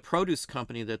 And the produce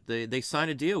company that they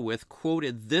signed a deal with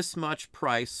quoted this much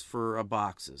price for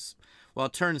boxes. Well,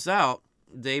 it turns out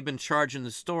they've been charging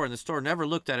the store, and the store never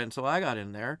looked at it until I got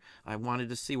in there. I wanted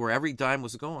to see where every dime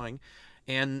was going.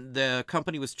 And the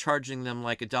company was charging them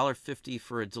like $1.50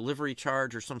 for a delivery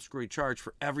charge or some screwy charge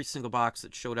for every single box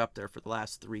that showed up there for the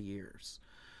last 3 years.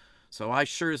 So I,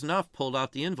 sure as enough, pulled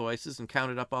out the invoices and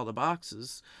counted up all the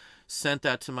boxes, sent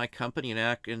that to my company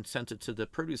and sent it to the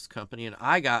produce company, and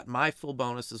I got my full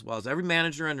bonus as well as every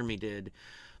manager under me did.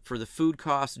 for the food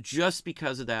costs just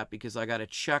because of that, because I got a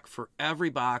check for every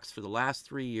box for the last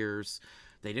 3 years.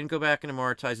 They didn't go back and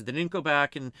amortize it. They didn't go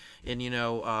back and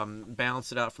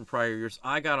balance it out from prior years.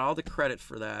 I got all the credit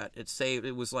for that. It saved.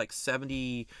 It was like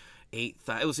 78.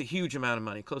 It was a huge amount of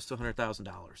money, close to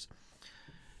 $100,000.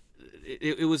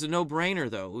 It was a no-brainer,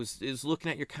 though. It was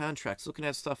looking at your contracts, looking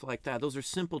at stuff like that. Those are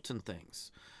simpleton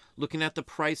things. Looking at the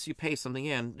price you pay something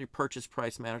in, your purchase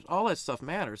price matters. All that stuff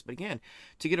matters. But again,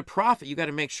 to get a profit, you got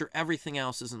to make sure everything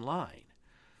else is in line.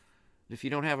 If you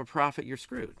don't have a profit, you're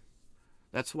screwed.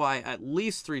 That's why at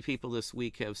least 3 people this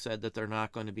week have said that they're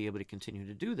not going to be able to continue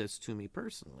to do this to me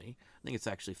personally. I think it's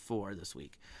actually 4 this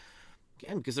week.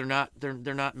 Again, because they're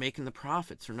not making the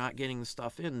profits. They're not getting the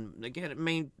stuff in. Again, it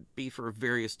may be for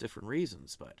various different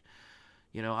reasons, but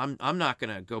I'm not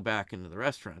going to go back into the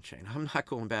restaurant chain. I'm not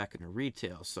going back into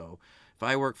retail. So if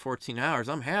I work 14 hours,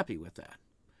 I'm happy with that.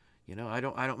 I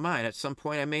don't mind. At some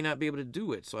point, I may not be able to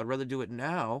do it, so I'd rather do it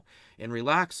now and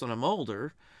relax when I'm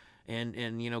older, and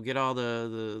get all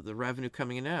the revenue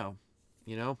coming in now.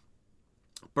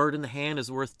 Bird in the hand is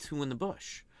worth 2 in the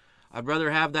bush. I'd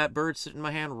rather have that bird sit in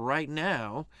my hand right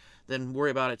now than worry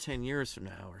about it 10 years from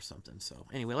now or something. So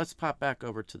anyway, let's pop back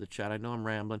over to the chat. I know I'm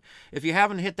rambling. If you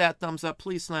haven't hit that thumbs up,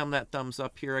 please slam that thumbs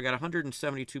up here. I got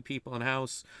 172 people in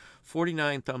house,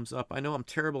 49 thumbs up. I know I'm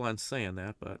terrible on saying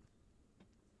that, but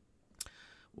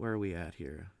where are we at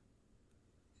here?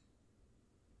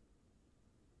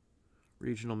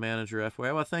 Regional manager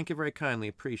FYI. Well, thank you very kindly.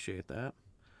 Appreciate that.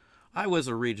 I was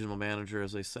a regional manager,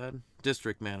 as I said.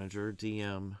 District manager,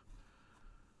 DM,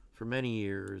 for many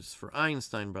years for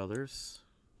Einstein Brothers.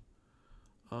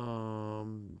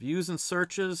 Views and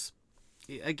searches.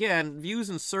 Again, views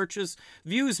and searches.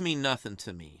 Views mean nothing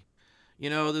to me.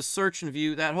 The search and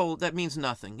view, that means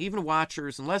nothing. Even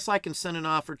watchers, unless I can send an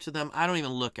offer to them, I don't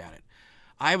even look at it.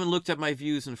 I haven't looked at my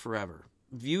views in forever.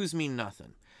 Views mean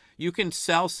nothing. You can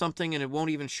sell something and it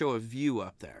won't even show a view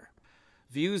up there.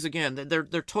 Views, again,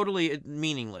 they're totally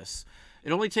meaningless.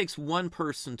 It only takes one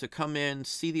person to come in,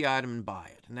 see the item, and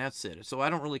buy it, and that's it. So I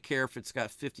don't really care if it's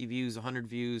got 50 views, 100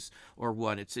 views, or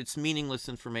what. It's meaningless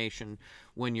information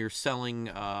when you're selling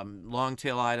long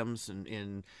tail items,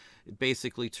 and it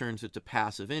basically turns it to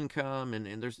passive income, and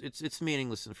it's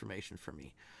meaningless information for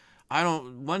me.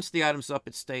 Once the item's up,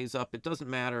 it stays up. It doesn't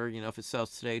matter, if it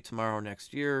sells today, tomorrow, or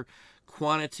next year.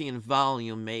 Quantity and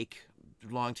volume make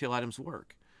long tail items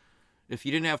work. If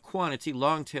you didn't have quantity,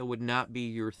 long tail would not be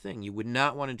your thing. You would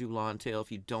not want to do long tail if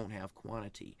you don't have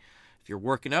quantity. If you're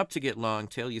working up to get long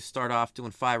tail, you start off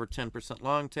doing 5 or 10%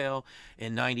 long tail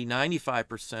and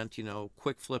 95%,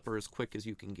 quick flipper as quick as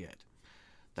you can get.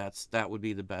 That would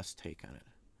be the best take on it.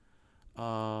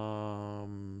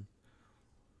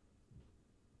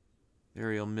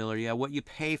 Ariel Miller, yeah, what you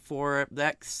pay for it,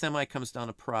 that semi comes down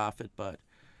to profit, but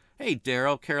hey,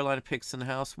 Daryl, Carolina Picks in the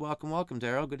house. Welcome,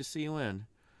 Daryl. Good to see you in.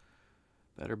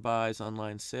 Better Buys,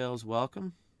 online sales,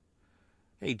 welcome.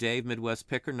 Hey, Dave, Midwest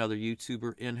Picker, another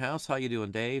YouTuber in-house. How you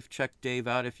doing, Dave? Check Dave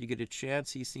out if you get a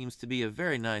chance. He seems to be a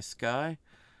very nice guy.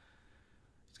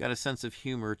 He's got a sense of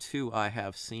humor, too, I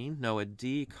have seen. Noah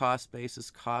D, cost basis,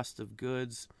 cost of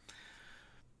goods.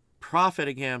 Profit,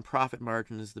 again, profit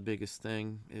margin is the biggest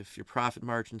thing. If your profit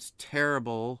margin's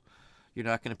terrible, you're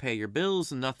not going to pay your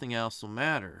bills and nothing else will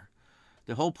matter.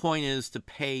 The whole point is to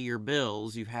pay your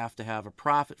bills. You have to have a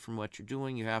profit from what you're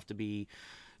doing. You have to be...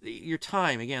 Your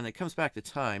time, again, it comes back to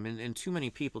time. And too many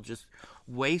people just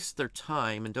waste their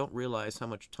time and don't realize how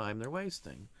much time they're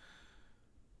wasting.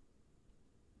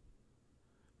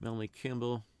 Melanie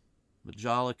Kimball,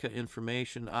 Majolica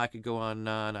information. I could go on and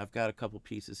on. I've got a couple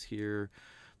pieces here.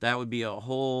 That would be a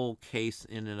whole case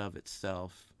in and of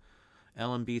itself.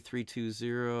 LMB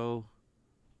 320.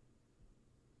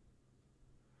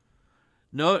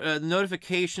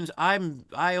 Notifications.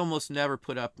 I almost never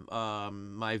put up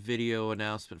my video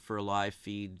announcement for a live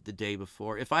feed the day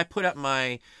before. If I put up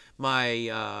my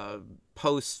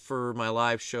posts for my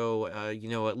live show,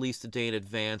 at least a day in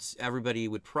advance, everybody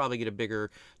would probably get a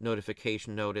bigger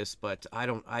notification notice. But I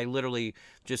don't. I literally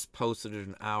just posted it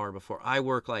an hour before. I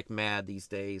work like mad these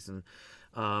days, and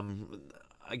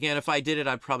again, if I did it,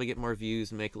 I'd probably get more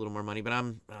views and make a little more money. But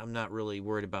I'm not really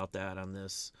worried about that on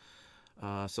this.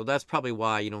 So that's probably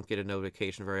why you don't get a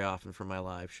notification very often from my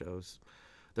live shows.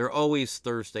 They're always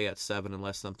Thursday at 7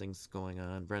 unless something's going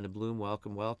on. Brenda Bloom,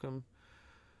 welcome.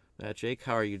 Matt Jake,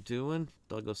 how are you doing?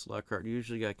 Douglas Lockhart,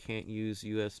 usually I can't use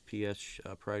USPS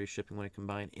priority shipping when I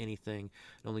combine anything.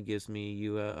 It only gives me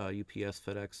UPS,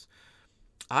 FedEx.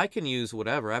 I can use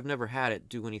whatever. I've never had it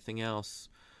do anything else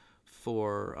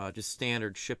for just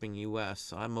standard shipping US.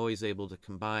 So I'm always able to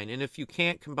combine. And if you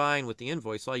can't combine with the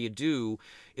invoice, all you do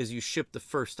is you ship the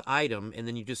first item, and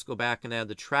then you just go back and add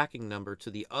the tracking number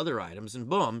to the other items, and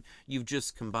boom, you've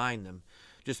just combined them.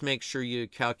 Just make sure you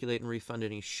calculate and refund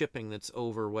any shipping that's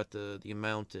over what the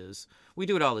amount is. We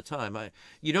do it all the time.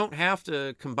 You don't have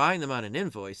to combine them on an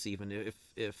invoice, even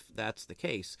if that's the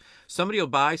case. Somebody will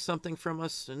buy something from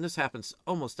us, and this happens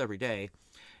almost every day,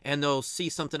 and they'll see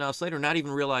something else later, not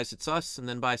even realize it's us, and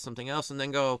then buy something else, and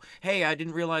then go, hey, I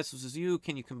didn't realize this was you.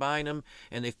 Can you combine them?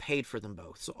 And they've paid for them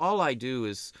both. So all I do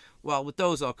is, well, with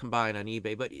those I'll combine on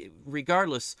eBay. But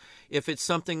regardless, if it's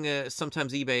something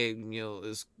sometimes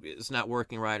eBay is not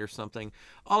working right or something,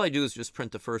 all I do is just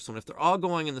print the first one. If they're all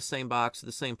going in the same box to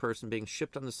the same person being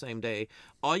shipped on the same day,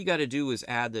 all you got to do is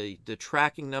add the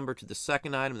tracking number to the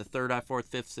second item, the third, fourth,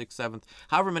 fifth, sixth, seventh,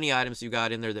 however many items you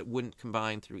got in there that wouldn't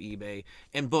combine through eBay,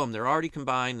 and boom, they're already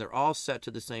combined. They're all set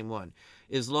to the same one.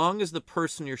 As long as the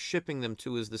person you're shipping them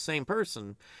to is the same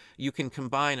person, you can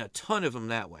combine a ton of them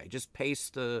that way. Just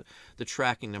paste the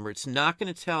tracking number. It's not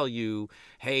going to tell you,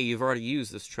 hey, you've already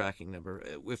used this tracking number.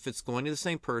 If it's going to the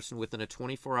same person within a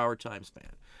 24-hour time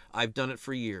span. I've done it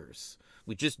for years.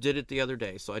 We just did it the other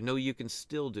day, so I know you can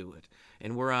still do it.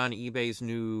 And we're on eBay's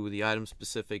the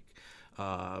item-specific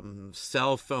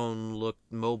cell phone look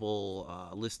mobile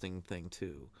listing thing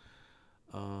too.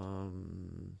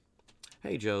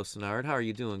 Hey, Joe Senard, how are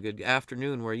you doing? Good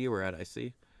afternoon where you were at, I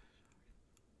see.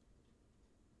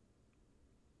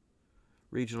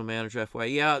 Regional manager FY.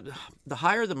 Yeah, the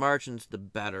higher the margins, the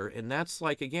better. And that's,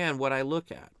 like, again, what I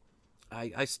look at.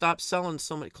 I stopped selling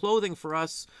so much. Clothing for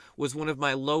us was one of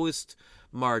my lowest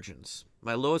margins.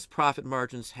 My lowest profit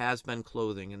margins has been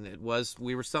clothing. And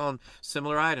we were selling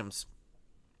similar items.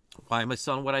 Why am I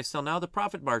selling what I sell now? The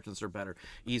profit margins are better.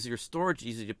 Easier storage,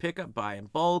 easy to pick up, buy in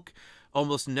bulk,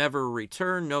 almost never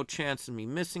return, no chance of me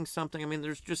missing something. I mean,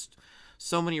 there's just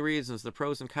so many reasons. The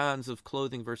pros and cons of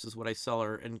clothing versus what I sell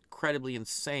are incredibly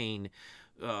insane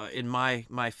in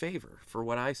my favor for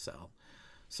what I sell.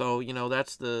 So, you know,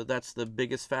 that's the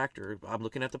biggest factor. I'm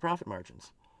looking at the profit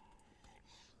margins.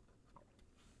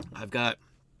 I've got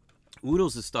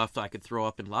oodles of stuff I could throw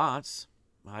up in lots.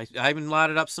 I even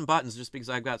lotted up some buttons just because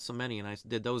I've got so many, and I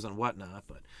did those on Whatnot.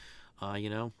 But, you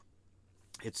know,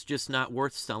 it's just not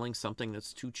worth selling something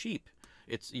that's too cheap.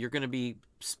 You're going to be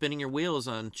spinning your wheels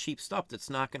on cheap stuff that's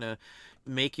not going to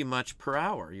make you much per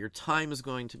hour. Your time is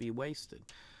going to be wasted.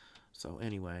 So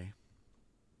anyway,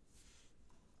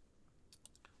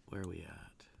 where are we at?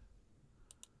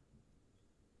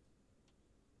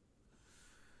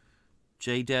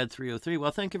 JDad303.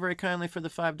 Well, thank you very kindly for the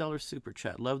 $5 super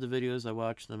chat. Love the videos. I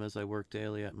watch them as I work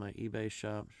daily at my eBay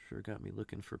shop. Sure got me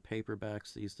looking for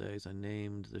paperbacks these days. I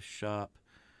named the shop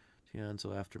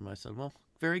Tianzo after my son. Well,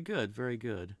 very good. Very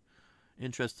good.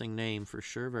 Interesting name for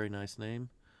sure. Very nice name.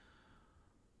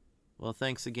 Well,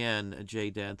 thanks again,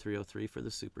 JDad303, for the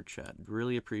super chat.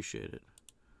 Really appreciate it.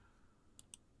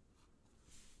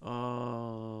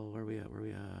 Oh, where are we at? Where are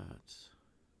we at?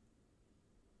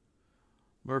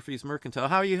 Murphy's Mercantile.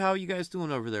 How are you guys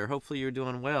doing over there? Hopefully you're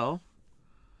doing well.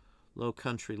 Low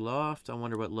Country Loft. I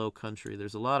wonder what Low Country.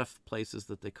 There's a lot of places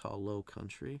that they call Low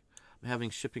Country. I'm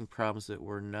having shipping problems that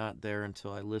were not there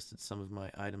until I listed some of my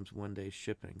items one-day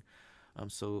shipping. I'm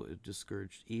so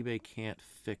discouraged. eBay can't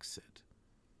fix it.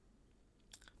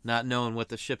 Not knowing what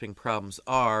the shipping problems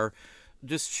are,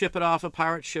 just ship it off a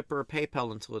pirate ship or a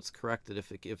PayPal until it's corrected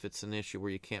if it's an issue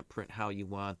where you can't print how you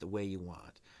want, the way you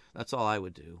want. That's all I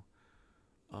would do.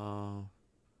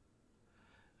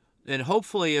 And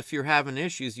hopefully if you're having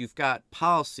issues, you've got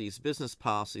policies, business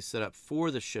policies set up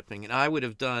for the shipping. And I would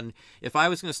have done, if I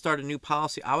was going to start a new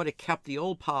policy, I would have kept the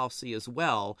old policy as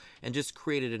well and just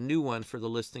created a new one for the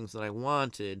listings that I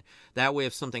wanted. That way,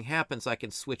 if something happens, I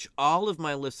can switch all of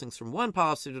my listings from one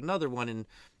policy to another one in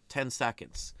 10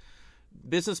 seconds.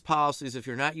 Business policies, if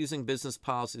you're not using business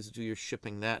policies to do your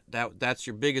shipping, that's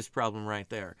your biggest problem right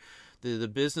there. The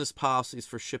business policies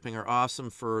for shipping are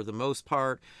awesome for the most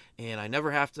part, and I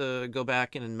never have to go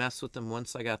back in and mess with them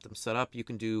once I got them set up. You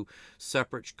can do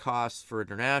separate costs for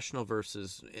international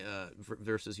versus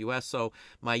U.S. So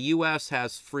my U.S.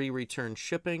 has free return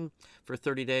shipping for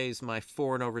 30 days. My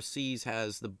foreign overseas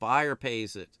has the buyer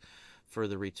pays it for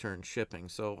the return shipping.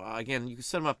 So again, you can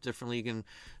set them up differently.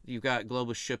 You've got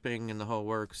global shipping and the whole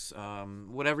works,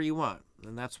 whatever you want.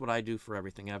 And that's what I do for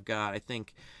everything. I've got, I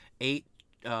think, 8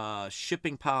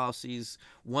 shipping policies,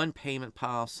 one payment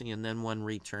policy, and then one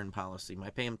return policy. My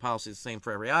payment policy is the same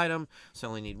for every item, so I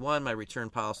only need one. My return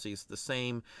policy is the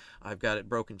same. I've got it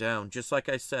broken down. Just like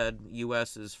I said,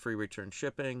 U.S. is free return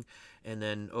shipping, and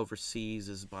then overseas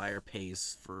is buyer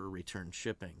pays for return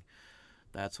shipping.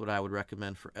 That's what I would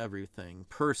recommend for everything,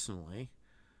 personally.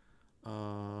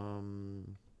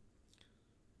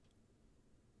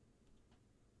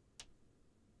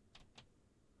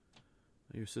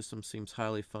 Your system seems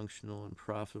highly functional and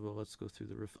profitable. Let's go through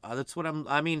the roof. That's what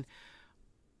I'm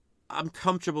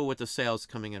comfortable with the sales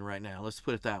coming in right now. Let's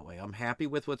put it that way. I'm happy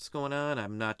with what's going on.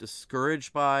 I'm not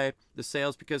discouraged by the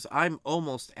sales because I'm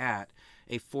almost at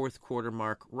a fourth quarter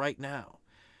mark right now.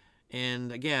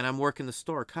 And again, I'm working the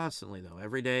store constantly, though.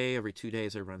 Every day, every 2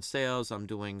 days, I run sales. I'm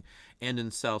doing end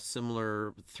and sell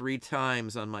similar 3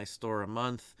 times on my store a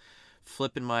month,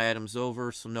 flipping my items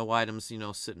over, so no items,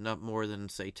 sitting up more than,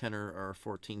 say, 10 or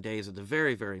 14 days at the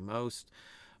very, very most.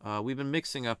 We've been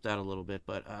mixing up that a little bit,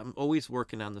 but I'm always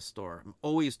working on the store. I'm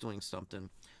always doing something.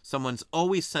 Someone's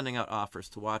always sending out offers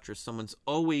to watchers. Someone's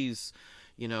always,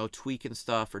 tweaking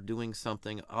stuff or doing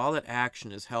something. All that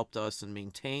action has helped us and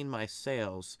maintain my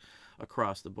sales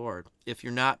across the board. If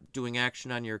you're not doing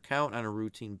action on your account on a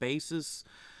routine basis,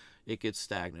 it gets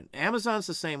stagnant. Amazon's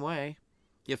the same way.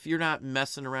 If you're not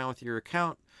messing around with your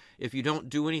account, if you don't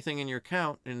do anything in your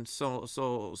account, and so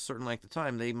certain length of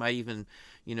time, they might even,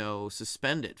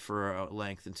 suspend it for a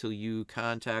length until you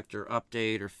contact or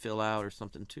update or fill out or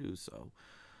something too. So,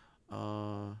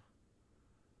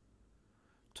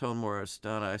 Tone Morris,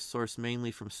 Donna, I source mainly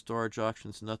from storage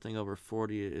auctions, nothing over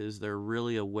 40. Is there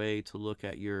really a way to look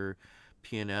at your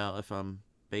P&L if I'm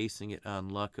basing it on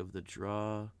luck of the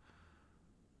draw?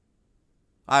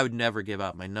 I would never give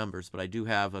out my numbers, but I do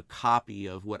have a copy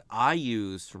of what I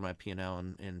use for my P&L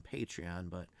in Patreon.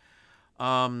 But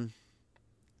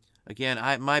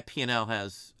again, my P&L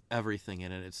has everything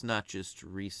in it. It's not just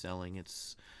reselling.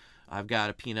 I've got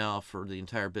a P&L for the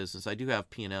entire business. I do have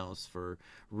P&Ls for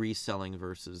reselling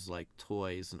versus like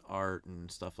toys and art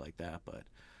and stuff like that, but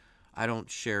I don't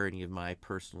share any of my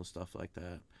personal stuff like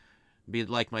that. Be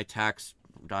like my tax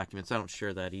documents. I don't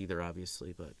share that either,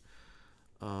 obviously, but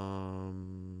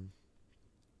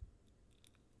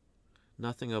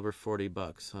nothing over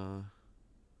 $40, huh?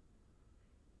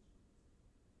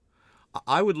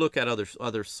 I would look at other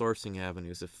sourcing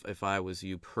avenues if I was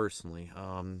you personally.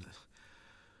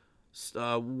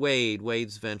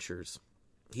 Wade's Ventures,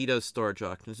 he does storage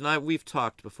auctions, and we've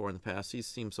talked before in the past. He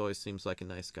always seems like a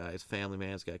nice guy. He's a family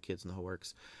man. He's got kids in the whole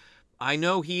works. I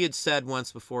know he had said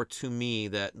once before to me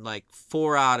that like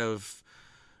 4 out of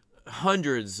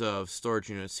hundreds of storage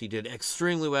units he did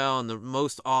extremely well, and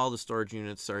all the storage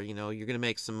units are, you're going to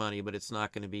make some money, but it's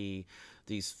not going to be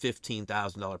these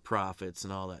 $15,000 profits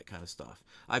and all that kind of stuff.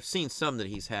 I've seen some that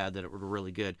he's had that were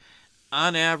really good.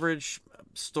 On average,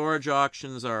 storage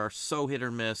auctions are so hit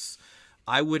or miss.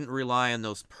 I wouldn't rely on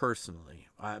those personally.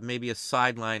 Maybe a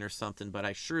sideline or something, but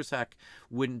I sure as heck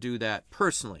wouldn't do that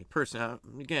personally.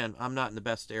 Again, I'm not in the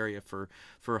best area for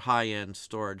high-end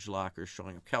storage lockers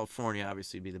showing up. California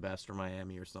obviously would be the best, or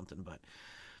Miami or something, but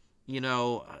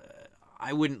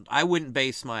I wouldn't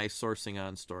base my sourcing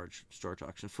on storage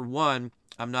auction. For one,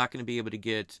 I'm not going to be able to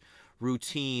get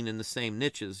routine in the same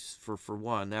niches for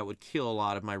one. That would kill a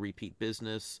lot of my repeat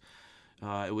business.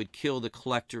 It would kill the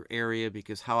collector area,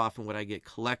 because how often would I get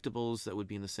collectibles that would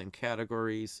be in the same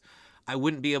categories? I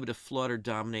wouldn't be able to flood or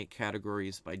dominate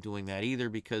categories by doing that either,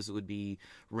 because it would be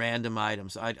random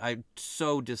items. I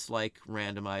so dislike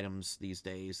random items these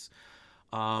days.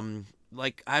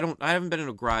 Like I haven't been in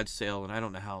a garage sale in I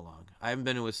don't know how long. I haven't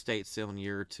been to a estate sale in a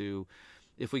year or two.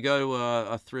 If we go to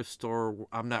a thrift store,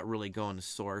 I'm not really going to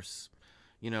source.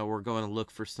 We're going to look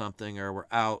for something, or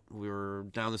we're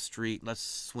down the street, let's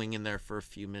swing in there for a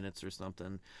few minutes or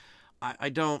something. I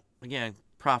don't, again,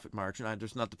 profit margin.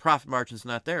 The profit margin's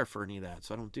not there for any of that,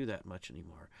 so I don't do that much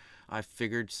anymore. I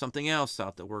figured something else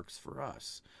out that works for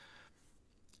us.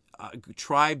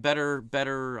 Try better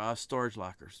storage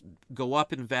lockers. Go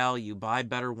up in value. Buy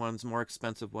better ones, more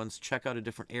expensive ones. Check out a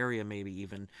different area, maybe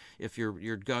even if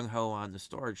you're gung ho on the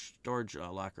storage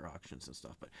locker auctions and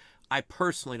stuff. But I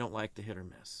personally don't like the hit or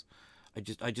miss.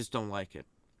 I just don't like it.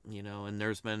 And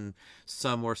there's been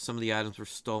some where some of the items were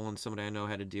stolen. Somebody I know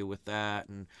had to deal with that,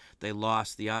 and they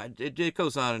lost the item. It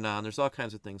goes on and on. There's all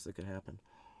kinds of things that could happen.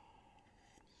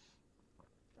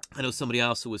 I know somebody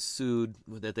else who was sued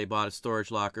that they bought a storage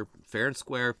locker fair and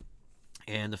square.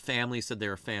 And the family said they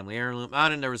were a family heirloom.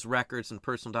 And there was records and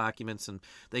personal documents, and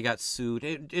they got sued.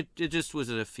 It just was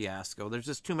a fiasco. There's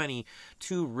just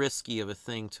too risky of a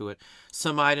thing to it.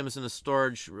 Some items in the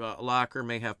storage locker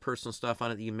may have personal stuff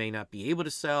on it that you may not be able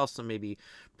to sell. Some may be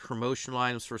promotional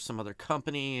items for some other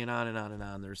company, and on and on and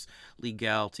on. There's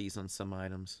legalities on some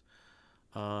items.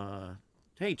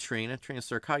 Hey, Trina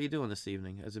Cirque, how you doing this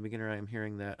evening? As a beginner, I am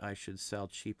hearing that I should sell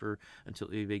cheaper until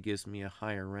eBay gives me a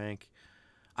higher rank.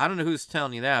 I don't know who's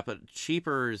telling you that, but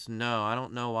cheaper is no. I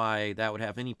don't know why that would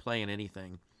have any play in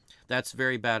anything. That's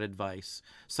very bad advice.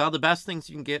 Sell the best things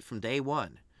you can get from day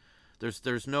one.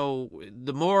 There's no,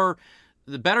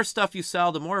 the better stuff you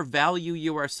sell, the more value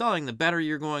you are selling, the better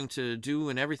you're going to do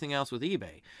and everything else with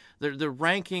eBay. The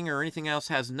ranking or anything else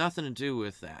has nothing to do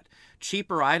with that.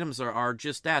 Cheaper items are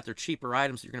just that. They're cheaper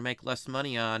items you're going to make less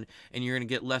money on, and you're going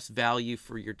to get less value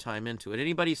for your time into it.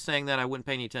 Anybody saying that, I wouldn't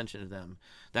pay any attention to them.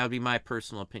 That would be my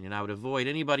personal opinion. I would avoid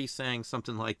anybody saying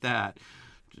something like that.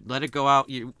 Let it go out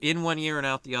in one ear and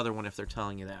out the other one if they're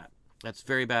telling you that. That's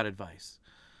very bad advice.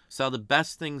 Sell the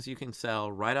best things you can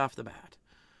sell right off the bat.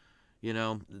 You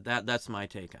know, that's my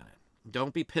take on it.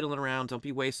 Don't be piddling around. Don't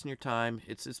be wasting your time.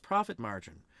 It's profit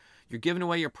margin. You're giving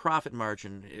away your profit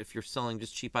margin if you're selling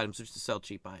just cheap items just to sell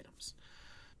cheap items.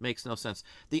 Makes no sense.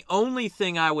 The only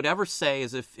thing I would ever say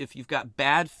is if you've got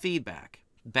bad feedback,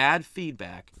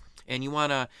 and you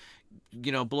want to,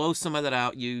 you know, blow some of that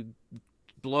out, you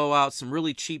blow out some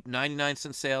really cheap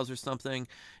 99-cent sales or something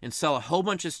and sell a whole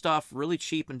bunch of stuff really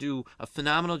cheap and do a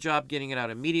phenomenal job getting it out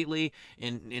immediately,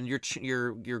 and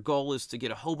your goal is to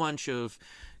get a whole bunch of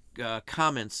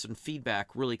comments and feedback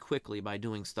really quickly by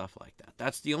doing stuff like that.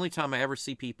 That's the only time I ever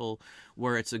see people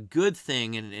where it's a good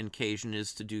thing in occasion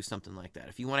is to do something like that.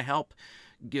 If you want to help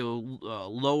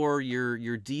lower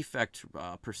your defect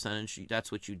percentage,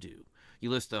 that's what you do. You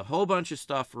list a whole bunch of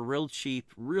stuff for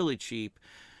really cheap.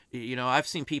 You know, I've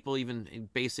seen people even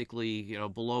basically, you know,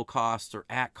 below cost or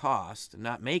at cost and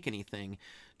not make anything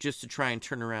just to try and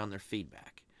turn around their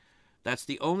feedback. That's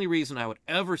the only reason I would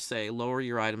ever say lower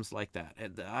your items like that.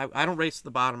 And I don't race to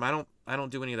the bottom. I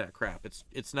don't do any of that crap.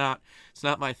 It's not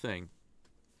my thing.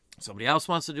 Somebody else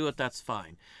wants to do it, that's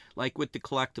fine. Like with the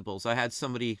collectibles, I had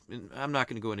somebody, and I'm not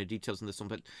going to go into details on this one,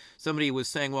 but somebody was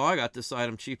saying, well, I got this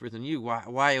item cheaper than you.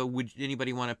 Why would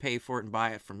anybody want to pay for it and buy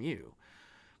it from you?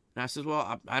 And I said,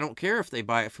 well, I don't care if they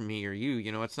buy it from me or you.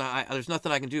 You know, it's not. There's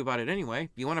nothing I can do about it anyway.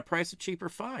 You want to price it cheaper?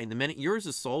 Fine. The minute yours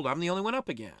is sold, I'm the only one up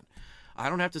again. I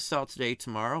don't have to sell it today,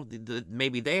 tomorrow.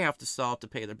 Maybe they have to sell it to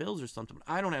pay their bills or something,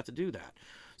 but I don't have to do that.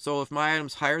 So if my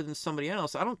item's higher than somebody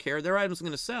else, I don't care. Their item's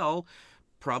going to sell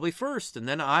probably first, and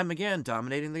then I'm, again,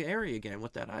 dominating the area again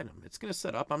with that item. It's going to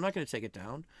set up. I'm not going to take it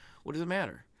down. What does it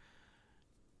matter?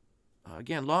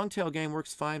 Again, long tail game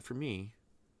works fine for me.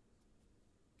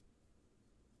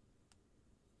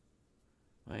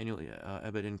 Annual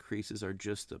EBIT increases are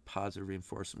just a positive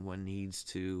reinforcement one needs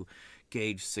to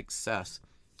gauge success.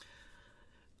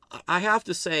 I have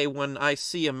to say, when I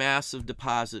see a massive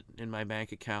deposit in my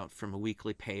bank account from a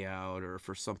weekly payout or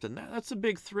for something, that's a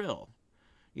big thrill.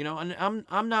 You know, and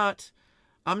I'm not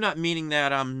meaning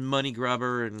that I'm money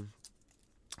grubber and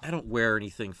I don't wear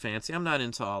anything fancy. I'm not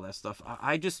into all that stuff.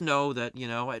 I just know that, you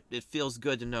know, it feels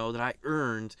good to know that I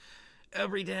earned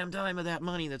every damn dime of that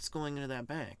money that's going into that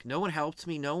bank. No one helped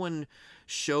me. No one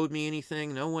showed me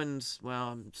anything. No one's,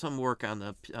 well, some work on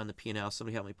the P&L.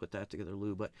 Somebody helped me put that together,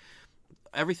 Lou. But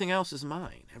everything else is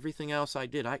mine. Everything else I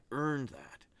did, I earned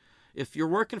that. If you're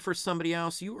working for somebody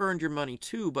else, you earned your money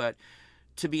too. But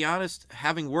to be honest,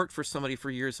 having worked for somebody for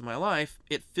years of my life,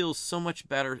 it feels so much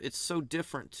better. It's so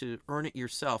different to earn it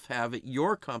yourself. Have it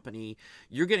your company.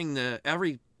 You're getting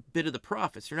every bit of the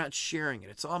profits. You're not sharing it.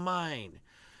 It's all mine.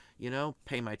 You know,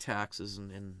 pay my taxes,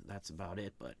 and that's about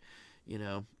it. But, you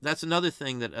know, that's another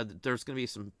thing that there's going to be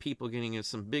some people getting into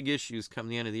some big issues come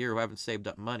the end of the year who haven't saved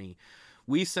up money.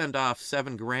 We send off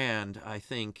 $7,000, I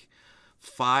think,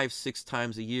 5-6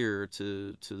 times a year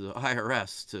to the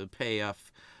IRS to pay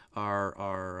off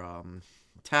our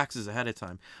taxes ahead of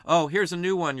time. Oh, here's a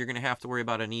new one you're going to have to worry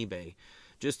about on eBay.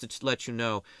 Just to let you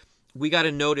know, we got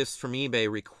a notice from eBay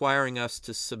requiring us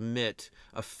to submit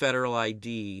a federal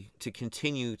ID to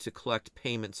continue to collect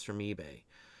payments from eBay.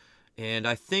 And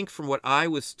I think from what I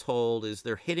was told is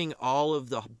they're hitting all of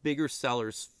the bigger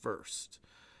sellers first,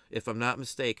 if I'm not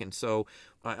mistaken. So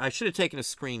I should have taken a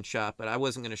screenshot, but I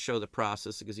wasn't going to show the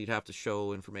process because you'd have to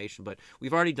show information. But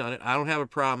we've already done it. I don't have a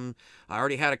problem. I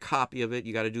already had a copy of it.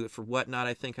 You got to do it for Whatnot.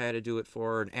 I think I had to do it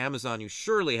for. And Amazon, you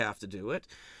surely have to do it.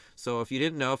 So if you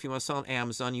didn't know, if you want to sell on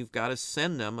Amazon, you've got to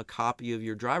send them a copy of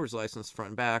your driver's license front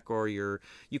and back, or you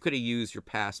could have used your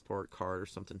passport card or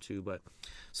something too. But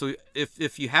so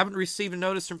if you haven't received a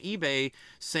notice from eBay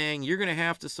saying you're going to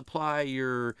have to supply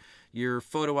your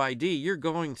photo ID, you're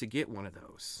going to get one of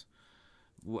those.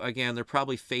 Again, they're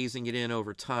probably phasing it in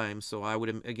over time, so I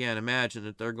would, again, imagine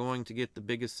that they're going to get the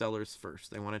biggest sellers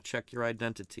first. They want to check your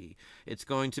identity. It's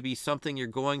going to be something you're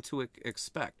going to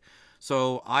expect.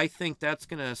 So I think that's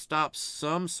going to stop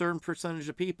some certain percentage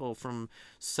of people from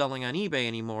selling on eBay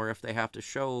anymore if they have to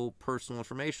show personal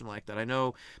information like that. I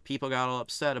know people got all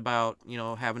upset about,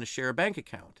 having to share a bank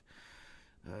account.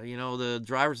 The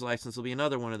driver's license will be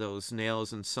another one of those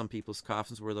nails in some people's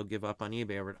coffins where they'll give up on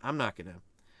eBay. I'm not going to.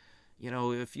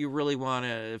 If you really want to,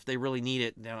 if they really need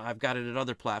it, I've got it at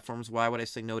other platforms. Why would I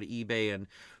say no to eBay and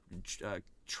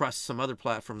trust some other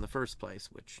platform in the first place?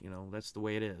 Which, that's the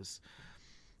way it is.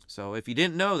 So if you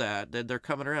didn't know that they're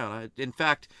coming around. In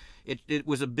fact, it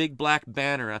was a big black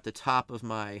banner at the top of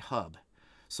my hub.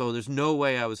 So there's no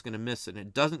way I was going to miss it.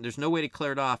 And there's no way to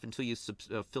clear it off until you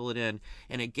fill it in.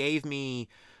 And it gave me,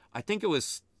 I think it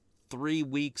was 3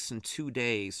 weeks and 2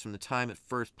 days from the time it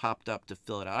first popped up to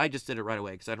fill it out. I just did it right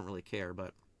away because I don't really care.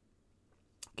 But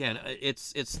again,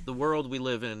 it's the world we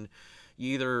live in.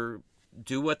 You either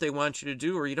do what they want you to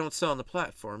do, or you don't sell on the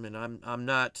platform. And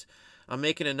I'm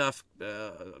making enough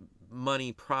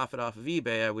money profit off of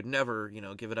eBay. I would never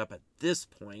give it up at this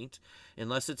point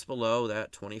unless it's below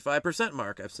that 25%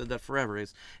 mark. I've said that forever.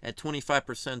 Is at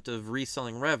 25% of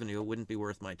reselling revenue, it wouldn't be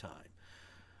worth my time.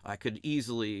 I could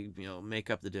easily, make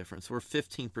up the difference. We're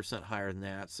 15% higher than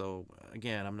that, so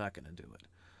again, I'm not going to do it.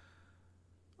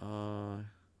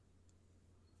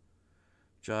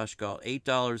 Josh Galt,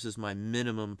 $8 is my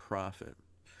minimum profit.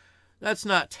 That's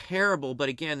not terrible, but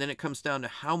again, then it comes down to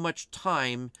how much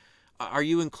time are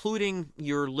you including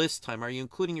your list time? Are you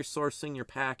including your sourcing, your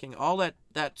packing? All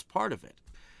that's part of it.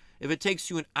 If it takes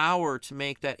you an hour to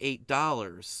make that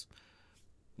 $8,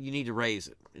 you need to raise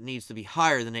it. It needs to be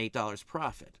higher than $8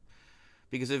 profit.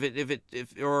 Because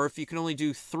if you can only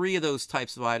do 3 of those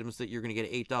types of items that you're going to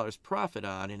get $8 profit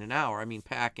on in an hour, I mean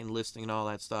packing, listing, and all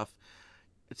that stuff,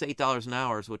 it's $8 an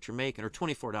hour is what you're making, or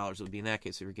 $24 would be in that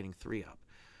case if you're getting 3 up.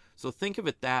 So think of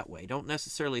it that way. Don't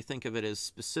necessarily think of it as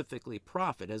specifically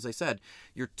profit. As I said,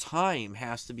 your time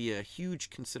has to be a huge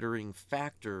considering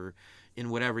factor in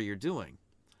whatever you're doing.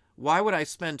 Why would I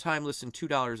spend time listing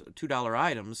 $2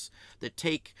 items that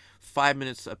take 5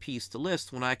 minutes a piece to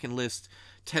list when I can list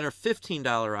 $10 or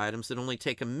 $15 items that only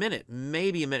take a minute,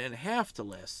 maybe a minute and a half to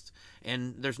list,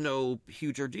 and there's no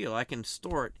huge ordeal. I can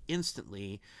store it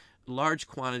instantly, large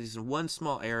quantities in one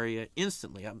small area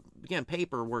instantly. Again,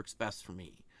 paper works best for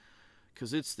me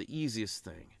because it's the easiest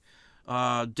thing.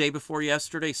 Day before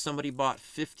yesterday, somebody bought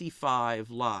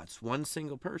 55 lots, one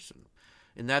single person.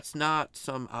 And that's not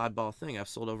some oddball thing. I've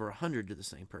sold over 100 to the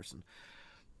same person.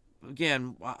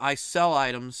 Again, I sell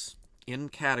items in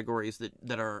categories that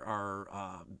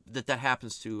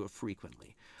happens to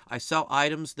frequently. I sell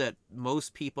items that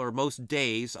most people, or most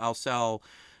days, I'll sell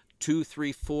 2,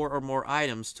 3, 4 or more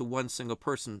items to one single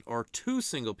person, or two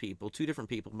different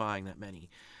people buying that many,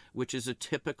 which is a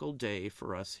typical day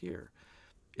for us here.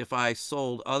 If I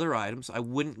sold other items, I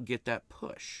wouldn't get that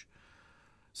push.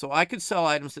 So I could sell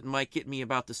items that might get me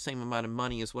about the same amount of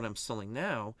money as what I'm selling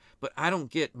now, but I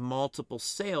don't get multiple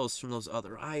sales from those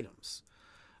other items.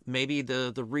 Maybe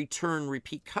the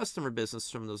repeat customer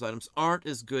business from those items aren't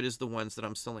as good as the ones that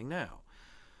I'm selling now.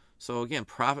 So again,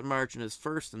 profit margin is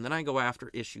first, and then I go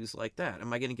after issues like that.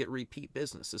 Am I going to get repeat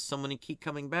business? Is someone going to keep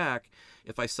coming back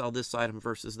if I sell this item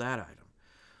versus that item?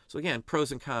 So again,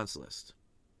 pros and cons list.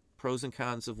 Pros and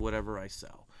cons of whatever I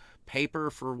sell. Paper,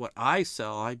 for what I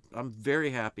sell, I'm very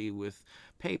happy with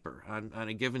paper. On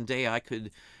a given day, I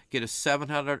could get a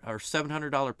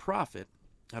 $700 profit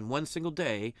on one single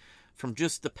day from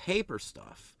just the paper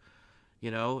stuff,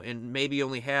 and maybe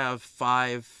only have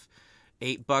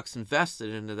 $8 invested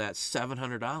into that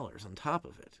 $700 on top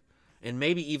of it, and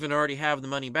maybe even already have the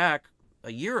money back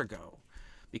a year ago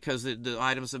because the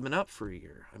items have been up for a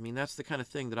year. I mean, that's the kind of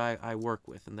thing that I work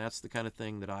with, and that's the kind of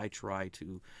thing that I try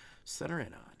to center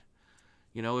in on.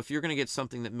 If you're going to get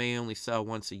something that may only sell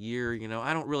once a year,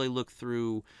 I don't really look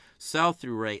through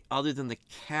sell-through rate other than the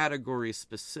category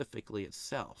specifically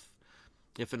itself.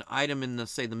 If an item in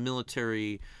say the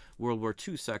military World War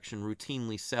II section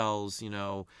routinely sells, has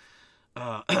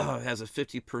a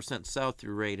 50%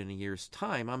 sell-through rate in a year's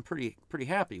time, I'm pretty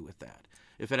happy with that.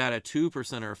 If it had a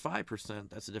 2% or a 5%,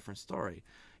 that's a different story.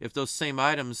 If those same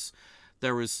items,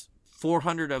 there was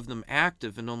 400 of them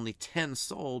active and only 10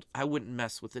 sold, I wouldn't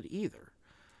mess with it either.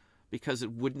 because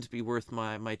it wouldn't be worth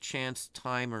my chance,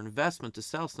 time, or investment to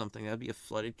sell something. That'd be a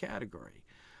flooded category.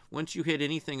 Once you hit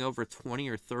anything over 20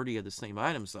 or 30 of the same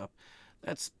items up,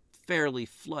 that's fairly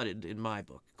flooded in my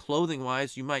book.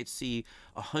 Clothing-wise, you might see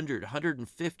 100,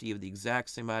 150 of the exact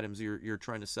same items you're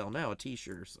trying to sell now, a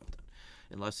t-shirt or something,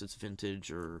 unless it's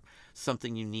vintage or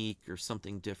something unique or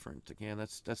something different. Again,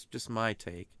 that's just my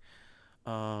take.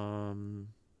 Well,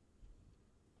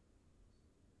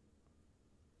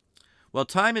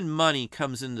 time and money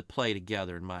comes into play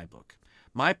together in my book.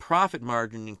 My profit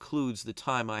margin includes the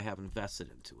time I have invested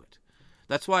into it.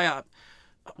 That's why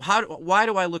why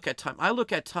do I look at time? I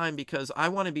look at time because I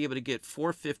want to be able to get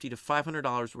 $450 to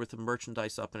 $500 worth of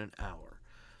merchandise up in an hour.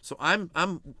 So I'm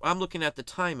looking at the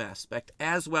time aspect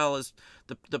as well as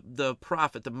the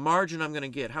profit, the margin I'm going to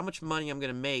get, how much money I'm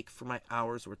going to make for my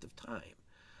hour's worth of time.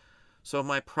 So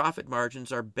my profit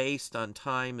margins are based on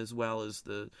time as well as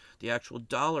the actual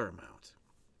dollar amount.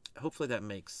 Hopefully that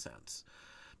makes sense.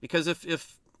 Because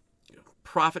if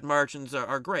profit margins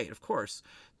are great, of course,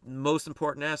 most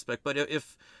important aspect, but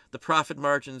if the profit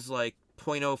margin's like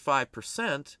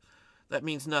 0.05%, that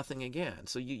means nothing again.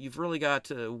 So you've really got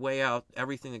to weigh out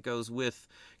everything that goes with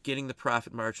getting the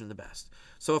profit margin the best.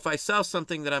 So if I sell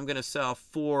something that I'm going to sell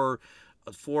four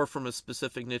from a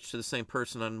specific niche to the same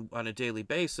person on a daily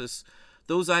basis,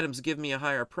 those items give me a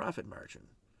higher profit margin.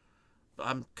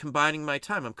 I'm combining my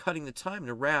time. I'm cutting the time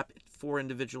to wrap 4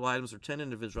 individual items or 10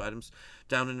 individual items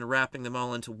down into wrapping them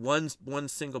all into one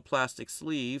single plastic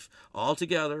sleeve all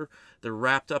together. They're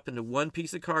wrapped up into one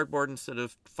piece of cardboard instead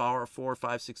of 4,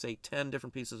 5, 6, 8, 10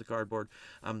 different pieces of cardboard.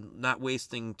 I'm not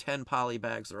wasting 10 poly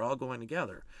bags. They're all going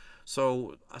together.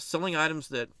 So selling items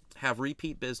that have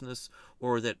repeat business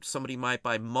or that somebody might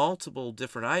buy multiple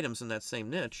different items in that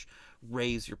same niche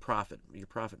raise your profit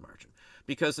margin.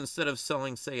 Because instead of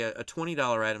selling, say, a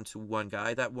 $20 item to one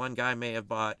guy, that one guy may have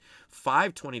bought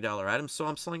 5 $20 items, so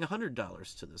I'm selling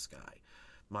 $100 to this guy.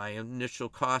 My initial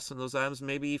cost on those items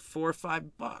may be $4 or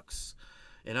 $5.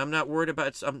 And I'm not worried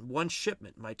about one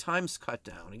shipment. My time's cut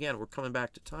down. Again, we're coming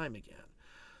back to time again.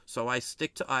 So I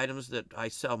stick to items that I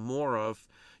sell more of,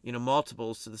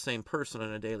 multiples to the same person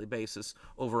on a daily basis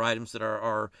over items that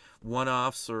are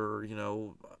one-offs or,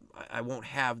 I won't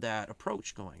have that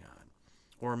approach going on.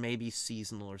 Or maybe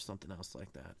seasonal or something else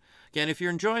like that. Again, if you're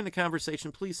enjoying the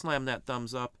conversation, please slam that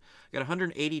thumbs up. I got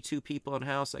 182 people in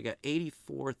house. I got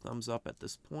 84 thumbs up at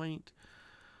this point.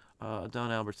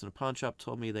 Don Albertson, a pawn shop,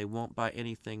 told me they won't buy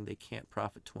anything they can't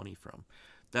profit 20 from.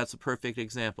 That's a perfect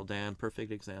example, Dan.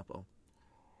 Perfect example.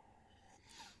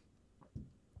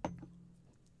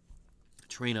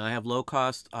 Trina, I have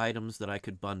low-cost items that I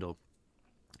could bundle.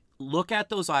 Look at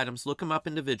those items. Look them up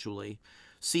individually.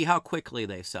 See how quickly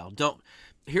they sell.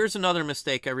 Here's another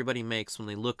mistake everybody makes when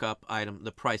they look up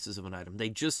the prices of an item. They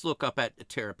just look up at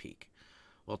Terapeak.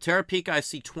 Well, Terapeak, I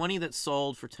see 20 that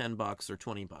sold for $10 or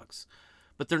 $20,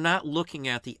 but they're not looking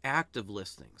at the active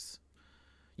listings.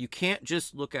 You can't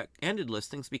just look at ended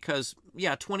listings because,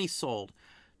 20 sold.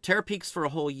 Terapeak's for a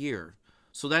whole year,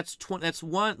 so that's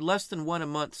less than one a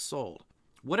month sold.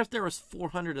 What if there was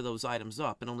 400 of those items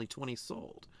up and only 20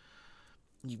 sold?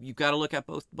 You've got to look at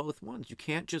both ones. You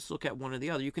can't just look at one or the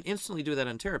other. You can instantly do that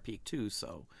on Terapeak too.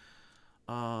 So,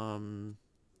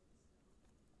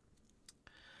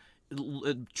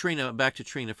 Trina, back to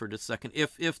Trina for just a second.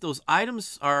 If those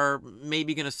items are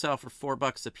maybe going to sell for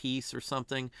 $4 a piece or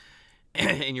something,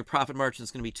 and your profit margin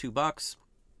is going to be $2,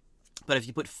 but if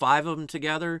you put 5 of them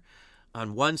together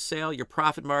on one sale, your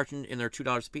profit margin in their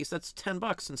 $2 a piece, that's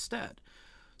 $10 instead.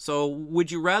 So,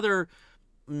 would you rather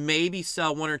maybe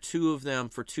sell 1 or 2 of them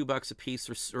for $2 a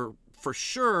piece, or for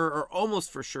sure, or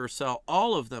almost for sure, sell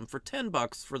all of them for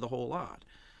 $10 for the whole lot?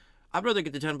 I'd rather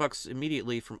get the $10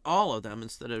 immediately from all of them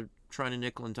instead of trying to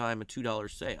nickel and dime a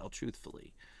 $2 sale,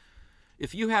 truthfully.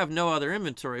 If you have no other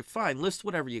inventory, fine, list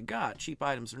whatever you got, cheap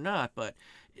items or not, but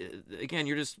again,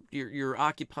 you're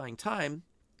occupying time.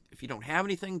 If you don't have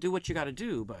anything, do what you got to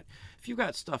do, but if you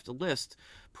got stuff to list,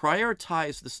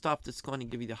 prioritize the stuff that's going to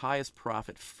give you the highest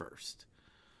profit first.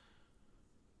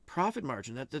 Profit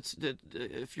margin, that's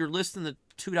if you're listing the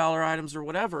 $2 items or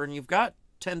whatever and you've got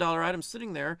 $10 items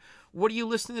sitting there, what are you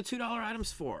listing the $2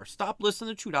 items for? Stop listing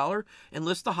the $2 and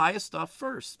list the highest stuff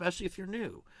first, especially if you're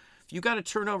new. If you got to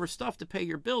turn over stuff to pay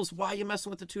your bills, why are you messing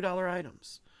with the $2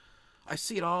 items? I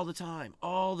see it all the time.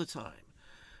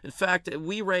 In fact,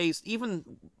 we raised,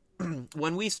 even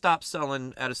when we stopped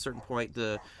selling at a certain point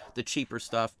the cheaper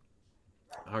stuff,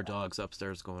 our dog's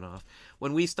upstairs going off.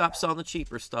 When we stopped selling the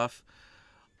cheaper stuff,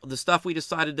 the stuff we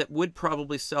decided that would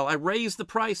probably sell, I raised the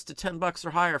price to $10 or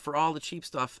higher for all the cheap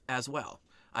stuff as well.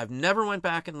 I've never went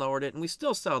back and lowered it, and we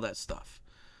still sell that stuff.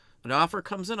 An offer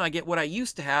comes in, I get what I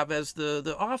used to have as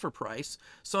the offer price,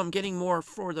 so I'm getting more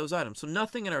for those items. So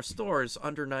nothing in our store is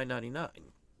under $9.99.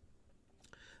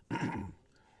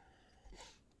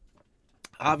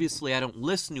 Obviously, I don't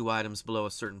list new items below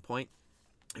a certain point.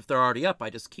 If they're already up,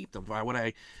 I just keep them. Why would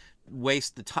I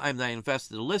waste the time that I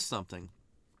invested to list something?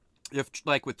 If,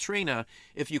 like with Trina,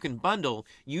 if you can bundle,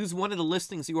 use one of the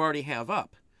listings you already have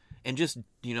up, and just,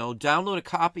 you know, download a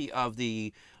copy of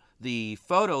the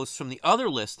photos from the other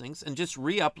listings and just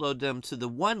re-upload them to the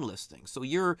one listing. So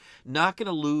you're not going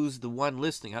to lose the one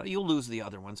listing. You'll lose the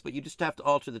other ones, but you just have to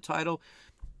alter the title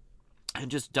and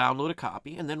just download a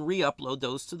copy and then re-upload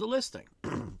those to the listing.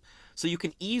 So you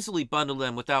can easily bundle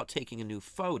them without taking a new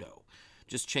photo.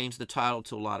 Just change the title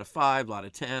to a lot of 5, a lot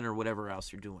of 10, or whatever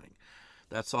else you're doing.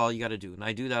 That's all you got to do. And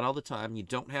I do that all the time. You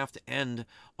don't have to end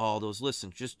all those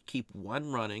listings. Just keep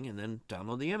one running and then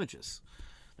download the images.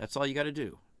 That's all you got to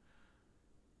do.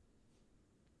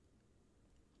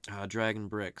 Dragon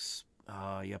Bricks.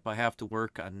 Yep, I have to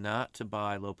work on not to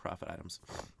buy low profit items.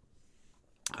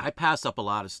 I pass up a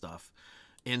lot of stuff.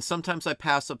 And sometimes I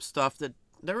pass up stuff that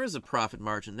there is a profit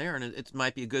margin there, and it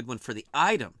might be a good one for the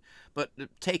item. But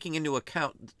taking into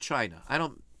account China, I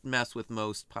don't mess with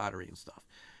most pottery and stuff.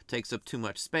 It takes up too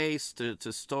much space to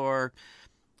store.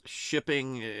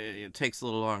 Shipping, it takes a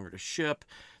little longer to ship.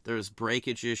 There's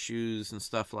breakage issues and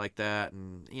stuff like that.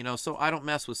 And, you know, so I don't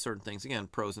mess with certain things. Again,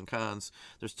 pros and cons.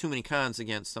 There's too many cons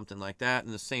against something like that.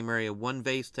 In the same area one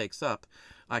vase takes up,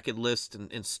 I could list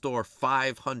and store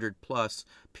 500 plus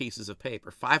pieces of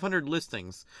paper. 500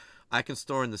 listings I can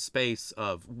store in the space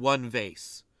of one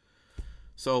vase.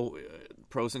 So,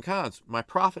 pros and cons. My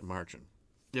profit margin.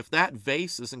 If that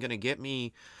vase isn't going to get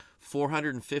me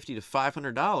 $450 to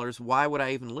 $500, why would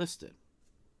I even list it?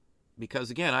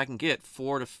 Because again, I can get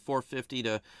 $450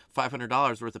 to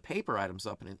 $500 worth of paper items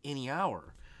up in any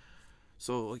hour.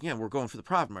 So again, we're going for the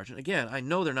profit margin. Again, I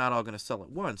know they're not all going to sell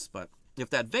at once, but if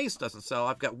that vase doesn't sell,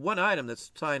 I've got one item that's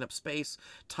tying up space,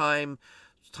 time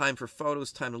for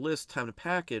photos, time to list, time to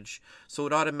package. So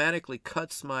it automatically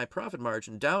cuts my profit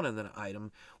margin down on that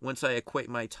item once I equate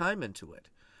my time into it.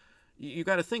 You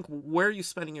got to think, where are you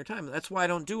spending your time? That's why I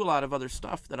don't do a lot of other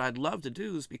stuff that I'd love to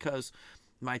do, is because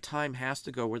my time has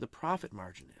to go where the profit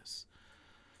margin is.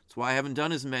 That's why I haven't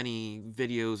done as many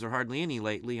videos, or hardly any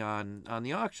lately, on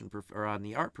the auction or on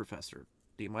the Art Professor,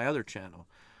 my other channel.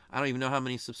 I don't even know how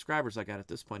many subscribers I got at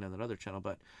this point on that other channel,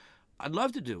 but I'd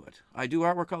love to do it. I do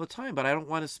artwork all the time, but I don't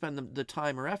want to spend the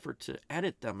time or effort to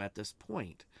edit them at this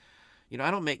point. You know,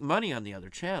 I don't make money on the other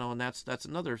channel, and that's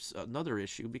another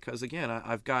issue, because again,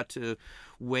 I've got to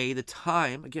weigh the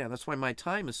time. Again, that's why my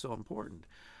time is so important.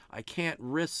 I can't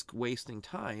risk wasting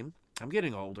time. I'm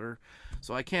getting older,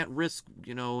 so I can't risk,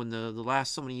 you know, in the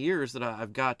last so many years that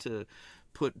I've got to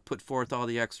put forth all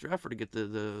the extra effort to get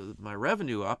my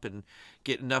revenue up and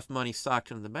get enough money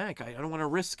stocked into the bank. I don't want to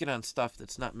risk it on stuff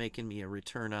that's not making me a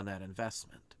return on that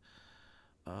investment.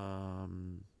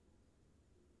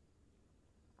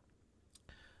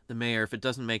 The mayor, if it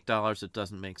doesn't make dollars, it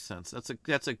doesn't make sense. That's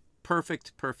a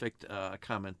perfect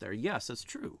comment there. Yes, that's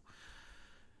true.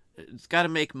 It's got to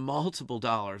make multiple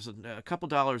dollars, and a couple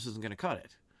dollars isn't going to cut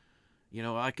it. You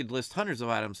know, I could list hundreds of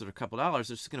items at a couple dollars.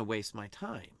 It's just going to waste my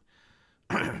time.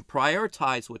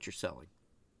 Prioritize what you're selling.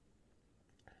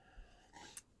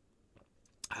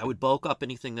 I would bulk up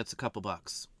anything that's a couple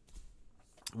bucks.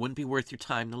 It wouldn't be worth your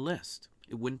time to list.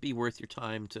 It wouldn't be worth your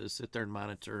time to sit there and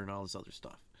monitor and all this other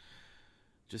stuff.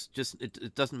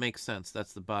 It doesn't make sense.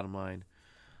 That's the bottom line.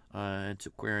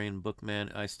 Antiquarian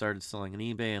Bookman, I started selling on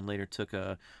eBay and later took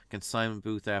a consignment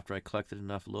booth after I collected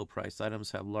enough low-priced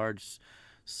items. Have large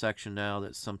section now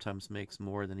that sometimes makes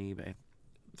more than eBay.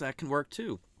 That can work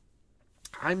too.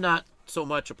 I'm not so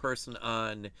much a person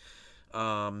on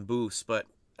booths, but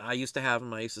I used to have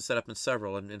them. I used to set up in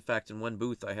several, and in fact, in one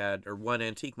booth I had, or one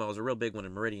antique mall, was a real big one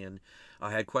in Meridian.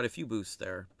 I had quite a few booths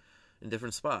there in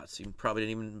different spots. You probably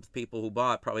didn't even, people who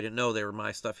bought probably didn't know they were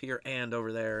my stuff here and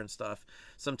over there and stuff.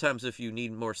 Sometimes if you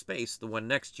need more space, the one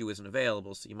next to you isn't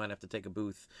available, so you might have to take a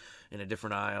booth in a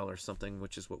different aisle or something,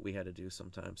 which is what we had to do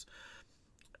sometimes.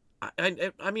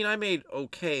 I mean, I made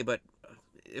okay, but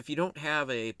if you don't have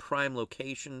a prime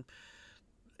location,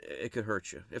 it could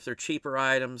hurt you. If they're cheaper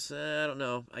items, I don't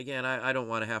know. Again, I don't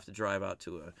want to have to drive out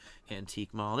to an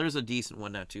antique mall. There's a decent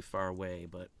one not too far away,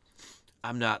 but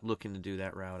I'm not looking to do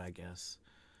that route, I guess.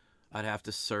 I'd have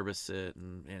to service it,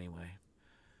 and anyway.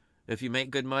 If you make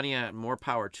good money, more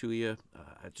power to you.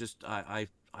 I just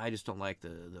don't like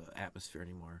the atmosphere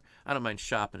anymore. I don't mind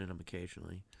shopping in them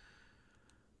occasionally.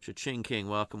 Cha-ching King,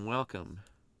 welcome, welcome.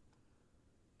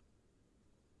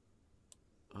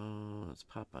 Let's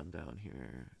pop on down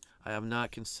here. I have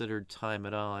not considered time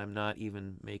at all. I'm not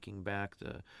even making back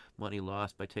the money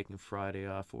lost by taking Friday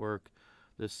off work.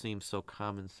 This seems so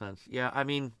common sense. Yeah, I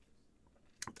mean,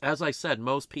 as I said,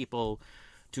 most people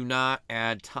do not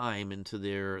add time into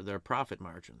their profit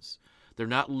margins. They're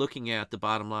not looking at the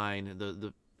bottom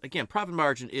line. Again, profit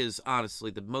margin is honestly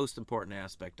the most important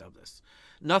aspect of this.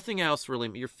 Nothing else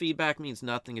really. Your feedback means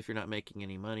nothing if you're not making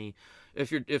any money.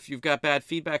 If you've got bad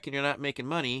feedback and you're not making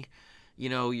money, you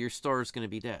know, your store is going to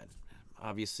be dead.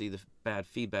 Obviously, the bad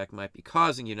feedback might be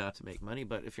causing you not to make money,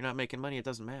 but if you're not making money, it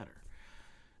doesn't matter.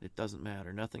 It doesn't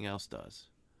matter. Nothing else does.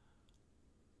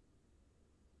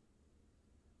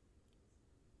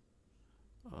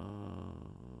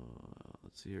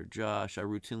 Let's see here. Josh, I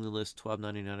routinely list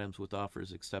 $12.99 items with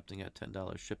offers accepting at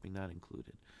 $10, shipping not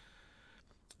included.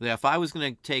 Yeah, if I was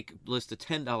going to list a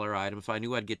 $10 item, if I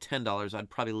knew I'd get $10, I'd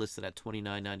probably list it at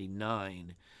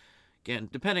 $29.99. Again,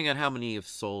 depending on how many have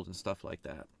sold and stuff like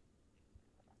that.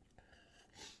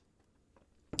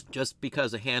 Just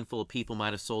because a handful of people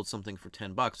might have sold something for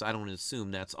 $10, I don't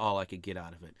assume that's all I could get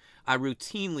out of it. I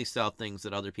routinely sell things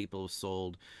that other people have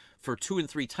sold for 2 and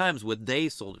 3 times what they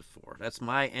sold it for. That's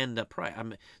my end up price.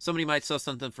 Somebody might sell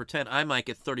something for 10. I might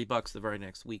get $30 the very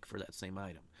next week for that same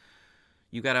item.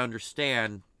 You got to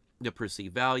understand the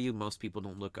perceived value. Most people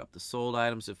don't look up the sold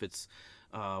items. If it's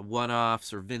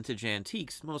one-offs or vintage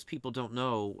antiques, most people don't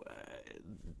know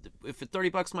if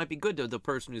 $30 might be good to the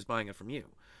person who's buying it from you.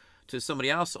 To somebody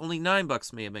else, only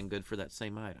 $9 may have been good for that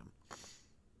same item.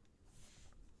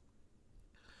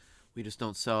 We just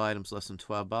don't sell items less than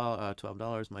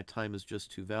 $12. My time is just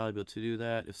too valuable to do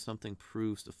that. If something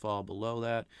proves to fall below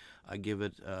that, I give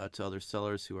it to other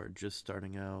sellers who are just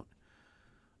starting out.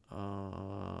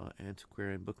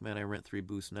 Antiquarian Bookman. I rent 3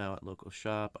 booths now at local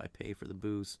shop. I pay for the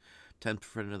booths,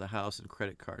 10% of the house, and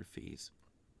credit card fees.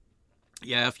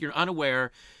 Yeah, if you're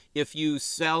unaware, if you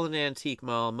sell an antique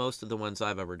mall, most of the ones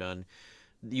I've ever done,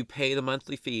 you pay the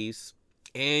monthly fees,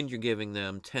 and you're giving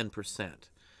them 10%.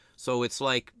 So it's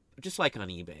like just like on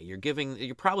eBay.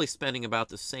 You're probably spending about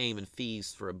the same in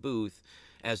fees for a booth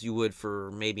as you would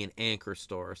for maybe an anchor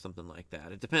store or something like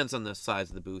that. It depends on the size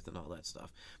of the booth and all that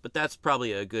stuff. But that's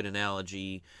probably a good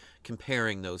analogy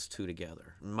comparing those two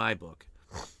together, in my book.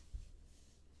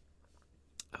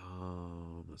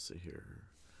 Let's see here.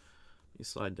 Let me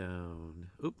slide down.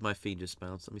 Oop, my feed just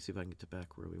bounced. Let me see if I can get to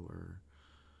back where we were.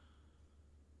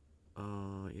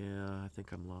 Yeah, I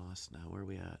think I'm lost now. Where are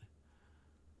we at?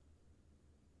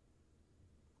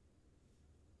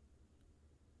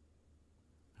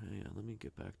 Hang on, let me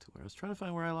get back to where I was trying to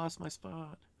find where I lost my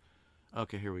spot.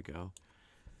 Okay, here we go.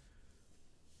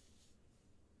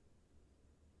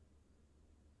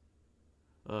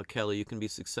 Kelly, you can be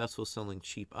successful selling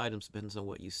cheap items. Depends on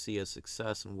what you see as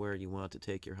success and where you want to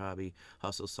take your hobby,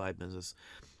 hustle, side business.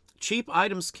 Cheap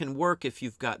items can work if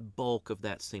you've got bulk of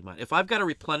that same item. If I've got a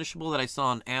replenishable that I saw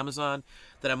on Amazon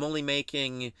that I'm only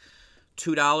making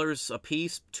 $2 a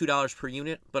piece, $2 per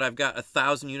unit, but I've got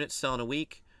 1,000 units selling a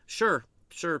week, sure,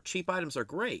 cheap items are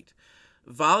great.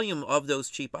 Volume of those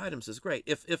cheap items is great.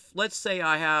 If let's say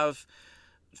I have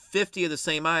 50 of the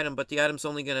same item, but the item's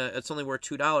it's only worth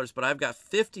 $2, but I've got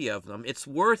 50 of them, it's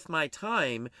worth my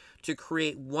time to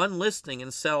create one listing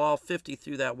and sell all 50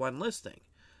 through that one listing.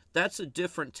 That's a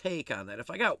different take on that. If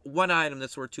I got one item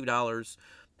that's worth $2,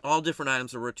 all different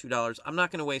items are worth $2, I'm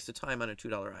not going to waste the time on a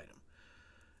 $2 item.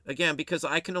 Again, because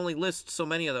I can only list so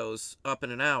many of those up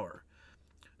in an hour.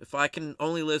 If I can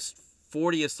only list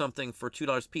 40 of something for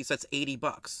 $2 a piece, that's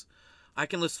 $80. I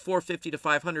can list $450 to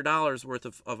 $500 worth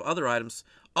of other items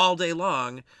all day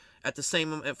long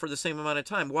for the same amount of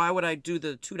time. Why would I do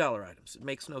the $2 items? It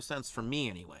makes no sense for me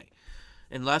anyway.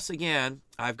 Unless, again,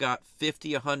 I've got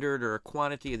 50, 100, or a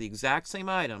quantity of the exact same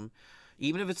item,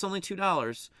 even if it's only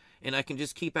 $2, and I can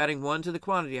just keep adding one to the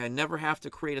quantity. I never have to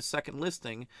create a second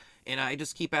listing, and I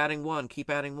just keep adding one, keep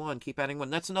adding one, keep adding one.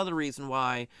 That's another reason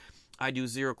why I do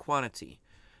zero quantity.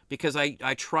 Because I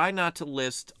try not to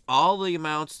list all the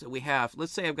amounts that we have.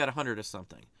 Let's say I've got 100 of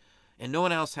something, and no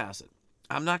one else has it.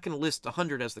 I'm not going to list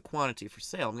 100 as the quantity for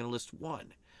sale. I'm going to list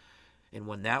one. And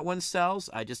when that one sells,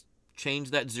 I just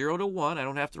change that 0 to 1. I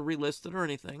don't have to relist it or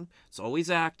anything. It's always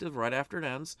active right after it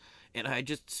ends. And I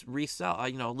just resell. I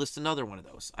list another one of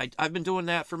those. I've been doing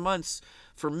that for months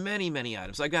for many, many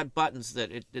items. I've got buttons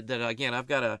that again, I've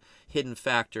got a hidden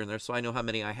factor in there, so I know how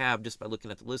many I have just by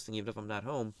looking at the listing, even if I'm not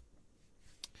home.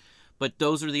 But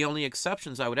those are the only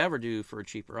exceptions I would ever do for a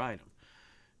cheaper item.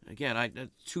 Again,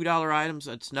 $2 items,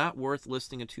 it's not worth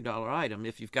listing a $2 item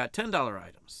if you've got $10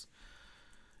 items.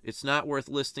 It's not worth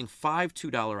listing 5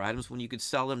 $2 items when you could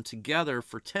sell them together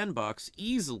for $10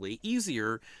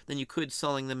 easier than you could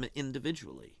selling them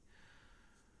individually.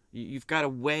 You've got to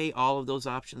weigh all of those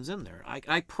options in there.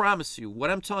 I promise you,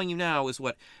 what I'm telling you now is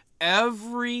what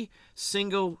every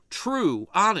single true,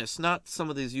 honest, not some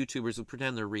of these YouTubers who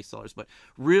pretend they're resellers, but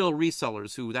real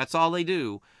resellers who that's all they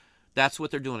do, that's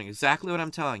what they're doing. Exactly what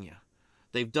I'm telling you.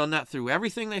 They've done that through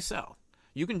everything they sell.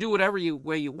 You can do whatever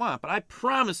way you want, but I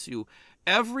promise you,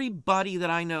 everybody that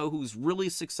I know who's really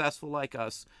successful like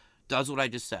us does what I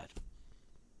just said.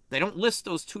 They don't list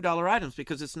those $2 items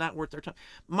because it's not worth their time.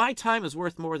 My time is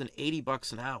worth more than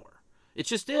 $80 an hour. It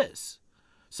just is.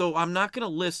 So I'm not going to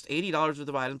list $80 worth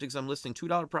of items because I'm listing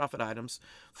 $2 profit items,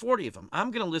 40 of them.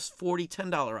 I'm going to list 40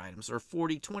 $10 items or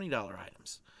 40 $20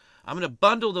 items. I'm going to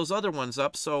bundle those other ones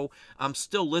up so I'm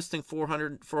still listing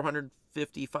 $400, $450,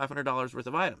 $500 worth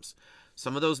of items.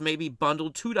 Some of those may be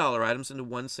bundled $2 items into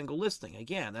one single listing.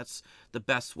 Again, that's the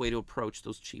best way to approach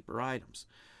those cheaper items.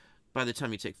 By the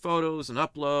time you take photos and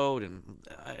upload, and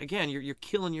again, you're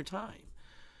killing your time.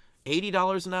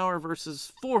 $80 an hour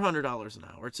versus $400 an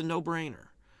hour. It's a no-brainer.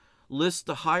 List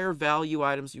the higher value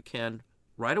items you can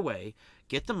right away.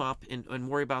 Get them up and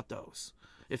worry about those.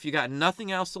 If you got nothing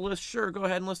else to list, sure, go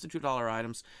ahead and list the $2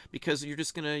 items because you're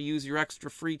just going to use your extra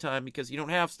free time because you don't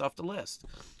have stuff to list.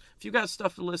 If you got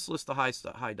stuff to list, list the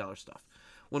high dollar stuff.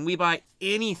 When we buy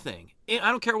anything,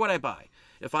 I don't care what I buy.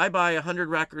 If I buy 100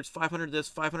 records, 500 this,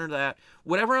 500 that,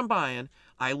 whatever I'm buying,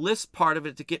 I list part of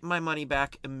it to get my money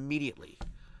back immediately.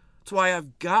 That's why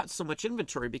I've got so much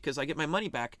inventory, because I get my money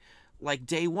back like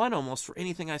day one almost for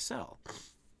anything I sell.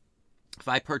 If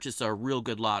I purchase a real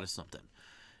good lot of something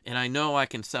and I know I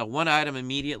can sell one item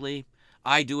immediately,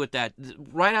 I do it that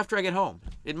right after I get home.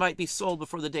 It might be sold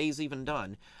before the day's even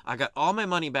done. I got all my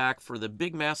money back for the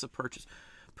big massive purchase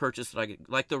that I get,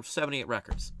 like the 78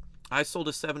 records. I sold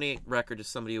a 78 record to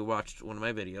somebody who watched one of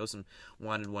my videos and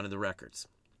wanted one of the records.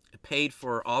 It paid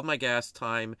for all my gas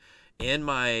time and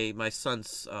my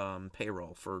son's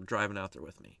payroll for driving out there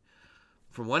with me.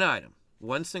 For one item,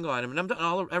 one single item, and I'm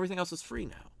done. Everything else is free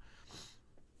now.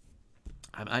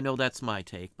 I know that's my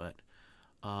take, but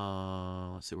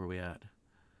let's see where we at.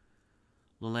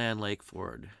 Leland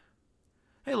Lakeford.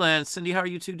 Hey, Lan, Cindy, how are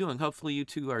you two doing? Hopefully you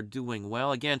two are doing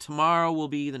well. Again, tomorrow will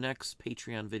be the next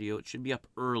Patreon video. It should be up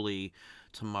early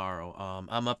tomorrow.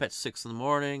 I'm up at 6 in the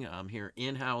morning. I'm here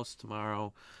in-house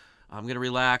tomorrow. I'm going to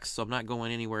relax, so I'm not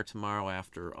going anywhere tomorrow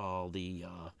after all the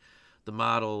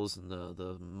models and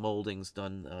the moldings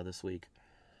done this week.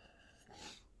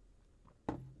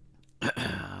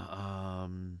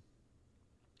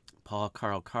 Paul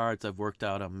Carl Cards, I've worked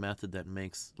out a method that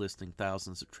makes listing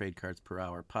thousands of trade cards per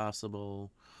hour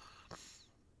possible.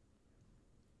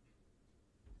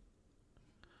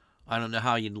 I don't know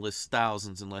how you'd list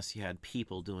thousands unless you had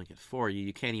people doing it for you.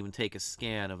 You can't even take a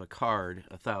scan of a card,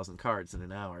 1,000 cards in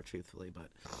an hour, truthfully. But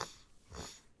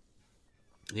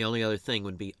the only other thing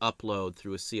would be upload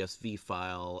through a CSV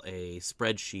file a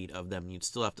spreadsheet of them. You'd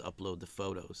still have to upload the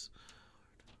photos.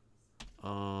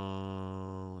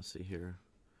 Let's see here.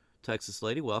 Texas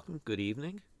Lady, welcome. Good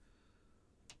evening.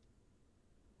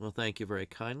 Well, thank you very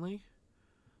kindly.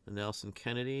 The Nelson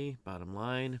Kennedy, bottom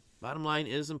line. Bottom line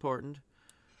is important.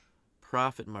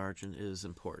 Profit margin is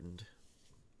important.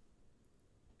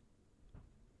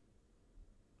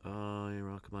 You're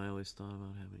welcome. I always thought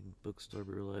about having a bookstore,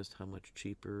 but realized how much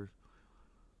cheaper.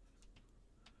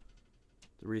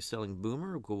 The Reselling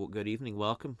Boomer, good evening.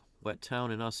 Welcome. Wet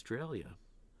Town in Australia.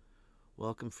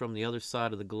 Welcome from the other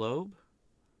side of the globe.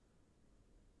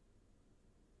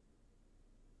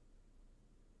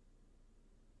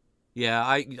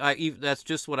 Yeah, that's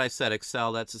just what I said.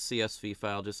 Excel, that's a CSV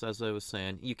file, just as I was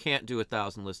saying. You can't do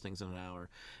 1,000 listings in an hour.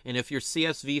 And if you're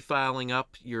CSV filing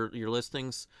up your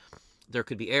listings, there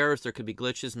could be errors, there could be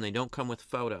glitches, and they don't come with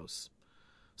photos.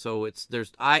 So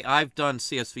I've done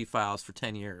CSV files for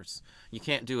 10 years. You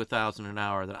can't do 1,000 an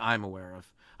hour that I'm aware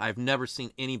of. I've never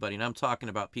seen anybody, and I'm talking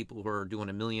about people who are doing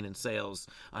 $1 million in sales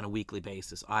on a weekly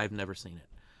basis. I've never seen it.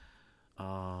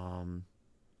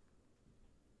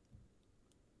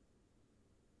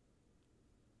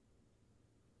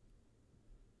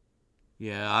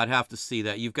 Yeah, I'd have to see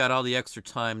that. You've got all the extra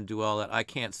time to do all that. I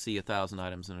can't see 1,000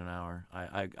 items in an hour.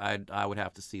 I would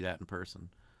have to see that in person.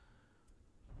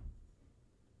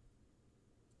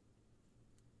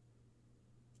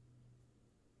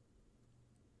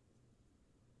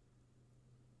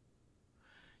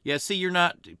 Yeah, see, you're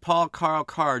not Paul Carl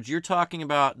Cards. You're talking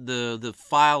about the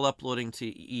file uploading to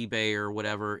eBay or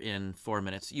whatever in 4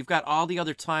 minutes. You've got all the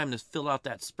other time to fill out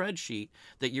that spreadsheet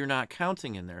that you're not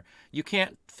counting in there. You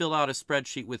can't fill out a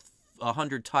spreadsheet with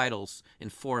 100 titles in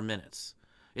 4 minutes.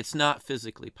 It's not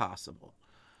physically possible.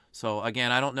 So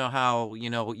again, I don't know how,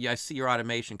 I see your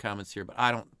automation comments here, but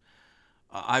I don't,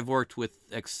 I've worked with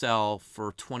Excel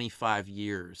for 25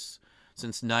 years,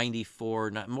 since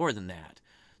 94, not more than that,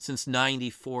 since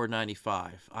 94,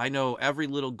 95. I know every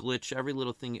little glitch, every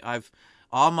little thing. I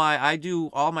do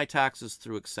all my taxes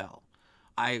through Excel.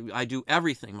 I do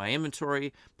everything, my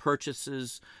inventory,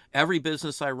 purchases, every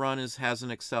business I run has an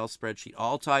Excel spreadsheet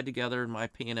all tied together, and my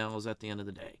P&L is at the end of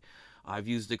the day. I've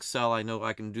used Excel. I know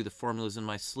I can do the formulas in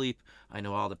my sleep. I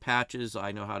know all the patches.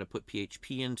 I know how to put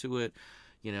PHP into it.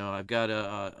 I've got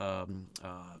a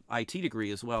IT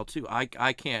degree as well too. I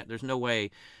can't. There's no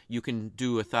way you can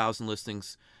do 1,000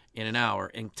 listings in an hour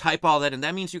and type all that, and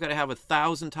that means you got to have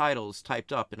 1,000 titles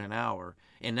typed up in an hour.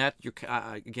 And that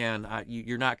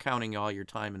you're not counting all your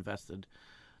time invested.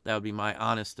 That would be my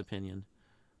honest opinion.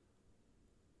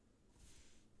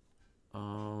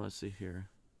 Let's see here.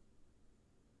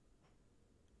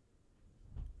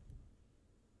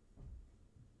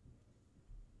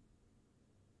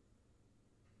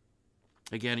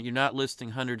 Again, you're not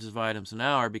listing hundreds of items an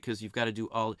hour because you've got to do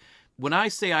all. When I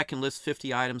say I can list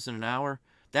 50 items in an hour,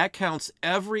 that counts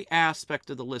every aspect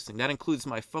of the listing. That includes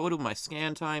my photo, my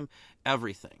scan time,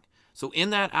 everything. So in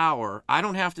that hour, I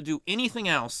don't have to do anything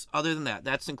else other than that.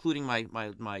 That's including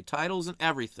my titles and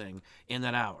everything in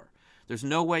that hour. There's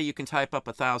no way you can type up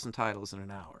 1,000 titles in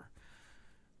an hour.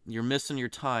 You're missing your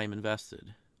time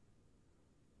invested.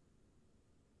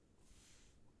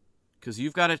 Because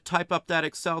you've got to type up that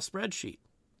Excel spreadsheet.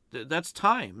 That's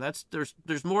time.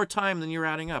 There's more time than you're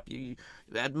adding up.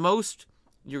 At most,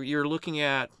 you're looking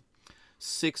at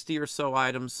 60 or so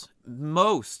items,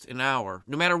 most an hour,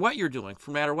 no matter what you're doing,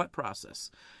 no matter what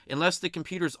process. Unless the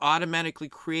computer's automatically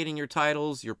creating your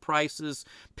titles, your prices,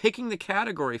 picking the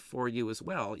category for you as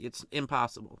well. It's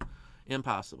impossible.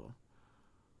 Impossible.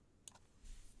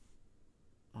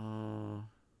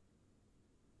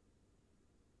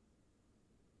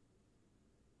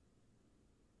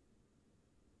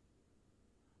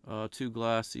 2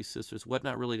 glassy sisters.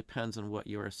 Whatnot really depends on what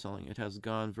you are selling. It has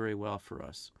gone very well for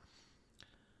us.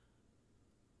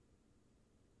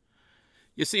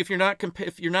 You see, if you're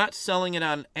not selling it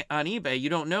on eBay, you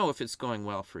don't know if it's going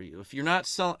well for you. If you're not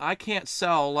selling, I can't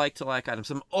sell like-to-like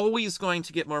items. I'm always going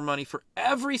to get more money for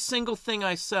every single thing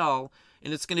I sell,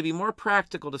 and it's going to be more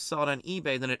practical to sell it on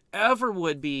eBay than it ever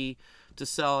would be to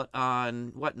sell it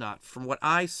on Whatnot. From what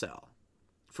I sell,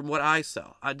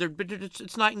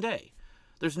 it's night and day.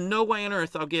 There's no way on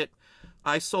earth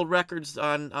I sold records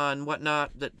on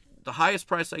Whatnot that the highest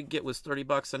price I could get was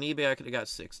 $30. On eBay, I could have got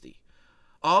 60.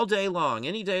 All day long,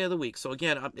 any day of the week. So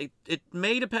again, it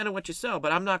may depend on what you sell,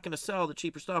 but I'm not going to sell the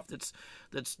cheaper stuff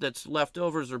that's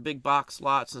leftovers or big box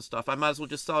lots and stuff. I might as well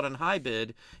just sell it on high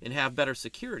bid and have better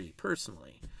security,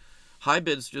 personally. High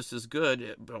bid's just as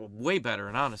good, way better,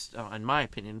 and honest, in my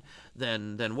opinion,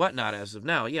 than Whatnot as of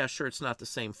now. Yeah, sure, it's not the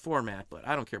same format, but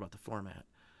I don't care about the format.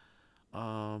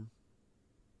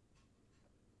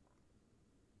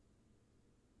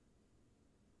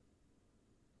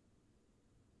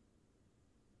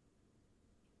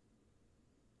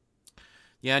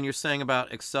 Yeah, and you're saying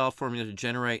about Excel formula to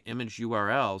generate image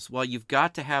URLs. Well, you've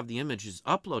got to have the images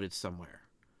uploaded somewhere.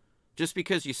 Just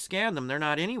because you scan them, they're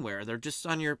not anywhere. They're just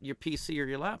on your PC or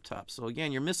your laptop. So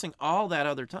again, you're missing all that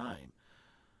other time.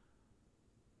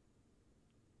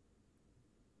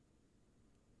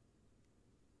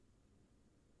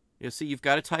 You see, you've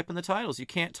got to type in the titles. You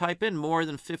can't type in more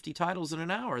than 50 titles in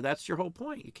an hour. That's your whole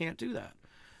point. You can't do that.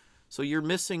 So you're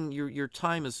missing, your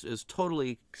time is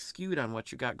totally skewed on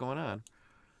what you got going on.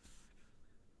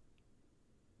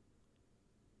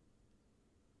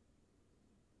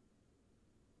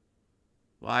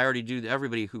 Well, I already do.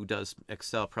 Everybody who does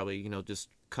Excel probably, just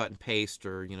cut and paste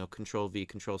or, Control V,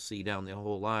 Control C down the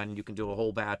whole line. And you can do a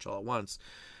whole batch all at once.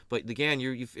 But again,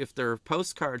 if they're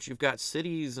postcards, you've got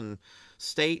cities and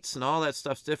states and all that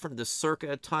stuff's different. The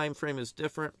circa time frame is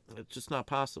different. It's just not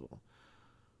possible.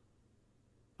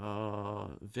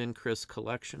 Vin Chris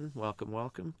Collection. Welcome,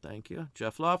 welcome. Thank you.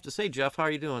 Jeff Loftus. Hey, Jeff, how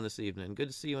are you doing this evening? Good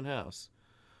to see you in house.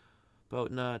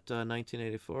 Boat Nut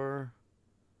 1984.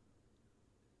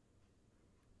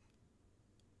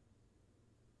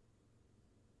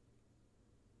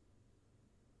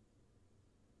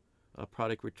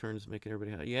 Product returns making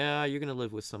everybody happy. Yeah, you're going to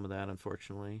live with some of that,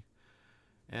 unfortunately.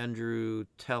 Andrew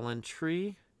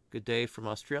Talentry, good day from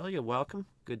Australia. Welcome.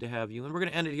 Good to have you. And we're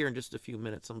going to end it here in just a few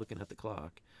minutes. I'm looking at the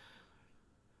clock.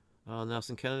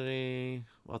 Nelson Kennedy,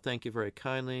 well, thank you very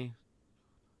kindly.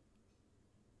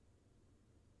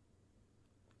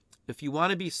 If you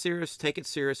want to be serious, take it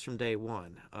serious from day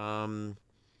one.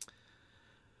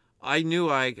 I knew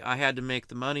I had to make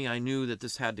the money. I knew that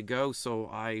this had to go, so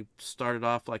I started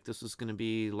off like this was going to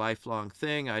be a lifelong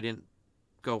thing. I didn't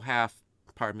go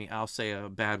pardon me, I'll say a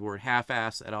bad word,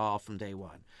 half-ass at all from day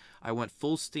one. I went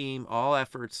full steam, all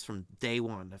efforts from day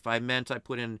one. If I meant I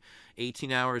put in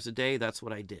 18 hours a day, that's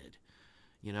what I did.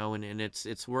 You know, and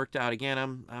it's worked out.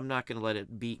 Again, I'm not going to let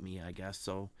it beat me, I guess.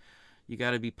 So you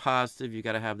got to be positive. You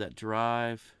got to have that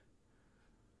drive.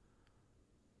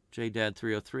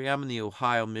 JDad303. I'm in the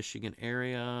Ohio, Michigan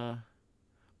area.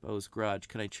 Bo's Garage.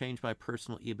 Can I change my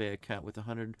personal eBay account with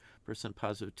 100%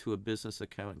 positive to a business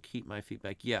account and keep my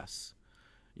feedback? Yes.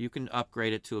 You can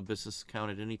upgrade it to a business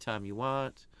account at any time you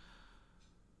want.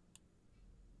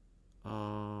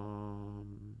 VL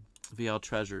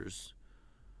Treasures.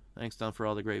 Thanks, Don, for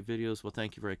all the great videos. Well,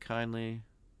 thank you very kindly.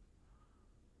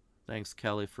 Thanks,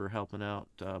 Kelly, for helping out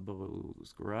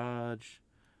Bo's Garage.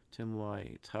 Tim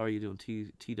White. How are you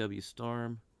doing, TW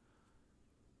Storm?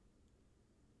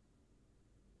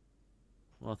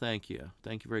 Well, thank you.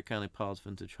 Thank you very kindly, Paul's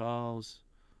Vintage Halls.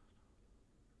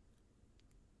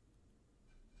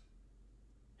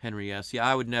 Henry, yes. Yeah,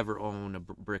 I would never own a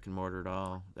brick and mortar at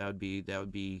all. That would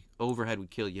be overhead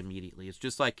would kill you immediately. It's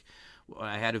just like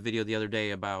I had a video the other day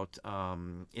about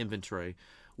inventory.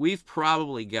 We've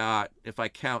probably got, if I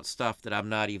count stuff that I'm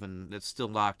not even, that's still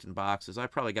locked in boxes, I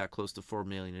probably got close to $4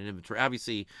 million in inventory.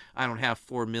 Obviously, I don't have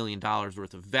 $4 million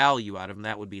worth of value out of them.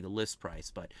 That would be the list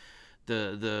price. But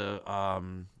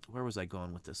where was I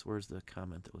going with this? Where's the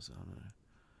comment that was on there?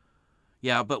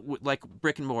 Yeah, but like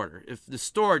brick and mortar, if the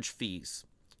storage fees,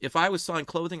 if I was selling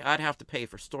clothing, I'd have to pay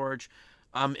for storage.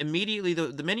 Immediately,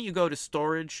 the minute you go to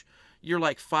storage, you're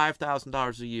like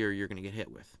 $5,000 a year you're going to get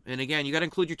hit with. And again, you got to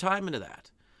include your time into that.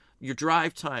 Your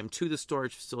drive time to the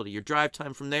storage facility, your drive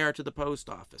time from there to the post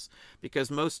office. Because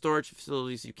most storage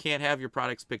facilities, you can't have your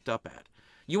products picked up at.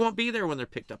 You won't be there when they're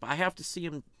picked up. I have to see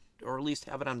them, or at least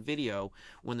have it on video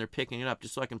when they're picking it up,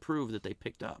 just so I can prove that they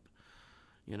picked up.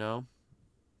 You know?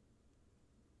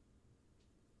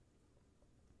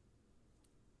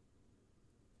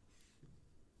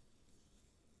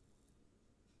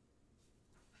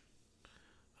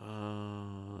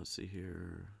 Let's see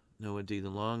here. Noah D. The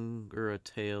longer a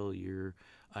tail your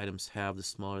items have, the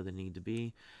smaller they need to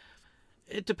be.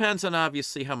 It depends on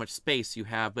obviously how much space you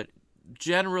have, but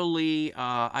generally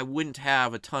I wouldn't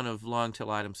have a ton of long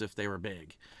tail items if they were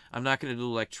big. I'm not going to do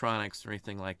electronics or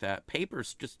anything like that.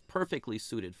 Paper's just perfectly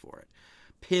suited for it.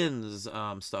 Pins,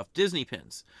 stuff. Disney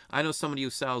pins. I know somebody who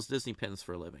sells Disney pins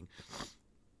for a living.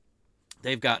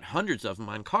 They've got hundreds of them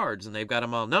on cards, and they've got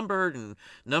them all numbered, and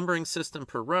numbering system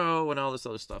per row, and all this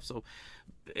other stuff. So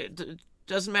it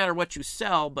doesn't matter what you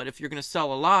sell, but if you're going to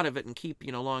sell a lot of it and keep,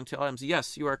 you know, long tail items,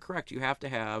 yes, you are correct. You have to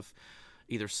have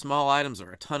either small items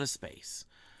or a ton of space.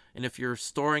 And if you're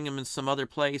storing them in some other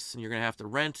place and you're going to have to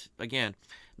rent, again,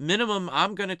 minimum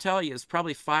I'm going to tell you is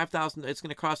probably $5,000. It's going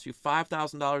to cost you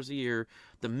 $5,000 a year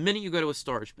the minute you go to a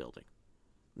storage building,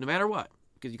 no matter what.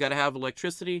 Because you got to have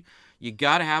electricity, you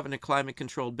got to have in a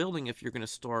climate-controlled building if you're going to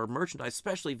store merchandise,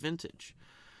 especially vintage,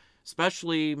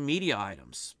 especially media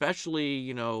items, especially,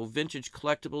 you know, vintage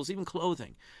collectibles, even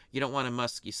clothing. You don't want a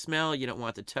musky smell. You don't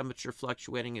want the temperature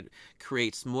fluctuating. It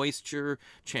creates moisture,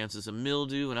 chances of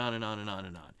mildew, and on and on and on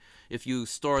and on. If you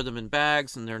store them in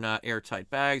bags and they're not airtight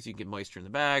bags, you get moisture in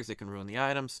the bags. It can ruin the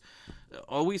items.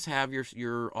 Always have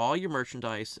all your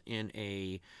merchandise in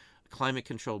a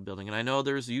climate-controlled building. And I know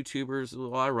there's YouTubers,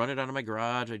 well, I run it out of my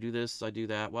garage, I do this, I do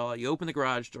that. Well, you open the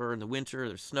garage door in the winter,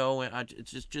 there's snow, and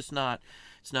it's just not,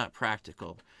 it's not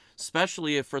practical.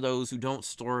 Especially if for those who don't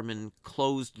store them in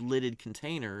closed, lidded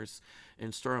containers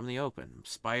and store them in the open.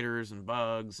 Spiders and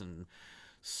bugs and,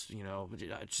 you know,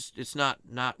 it's not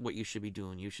what you should be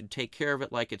doing. You should take care of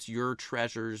it like it's your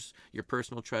treasures, your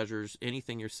personal treasures,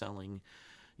 anything you're selling,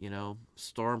 you know,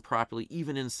 store them properly,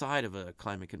 even inside of a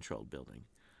climate-controlled building.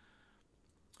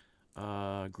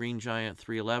 Green Giant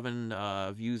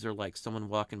 311, views are like someone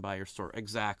walking by your store.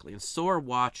 Exactly. And so are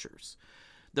watchers.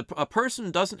 A person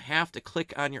doesn't have to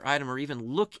click on your item or even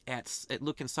look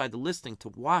inside the listing to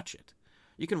watch it.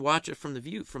 You can watch it from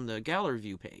the gallery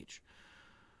view page.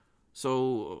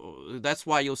 So that's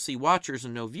why you'll see watchers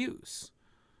and no views.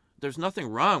 There's nothing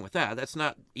wrong with that. That's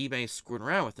not eBay screwing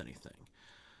around with anything.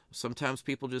 Sometimes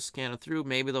people just scan it through.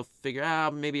 Maybe they'll figure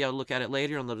out, maybe I'll look at it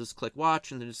later, and they'll just click watch,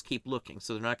 and they'll just keep looking.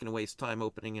 So they're not going to waste time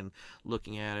opening and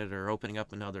looking at it or opening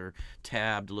up another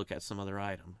tab to look at some other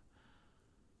item.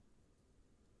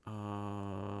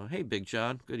 Hey, Big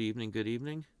John. Good evening, good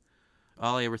evening.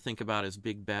 All I ever think about is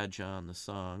Big Bad John, the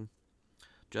song.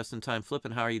 Just in time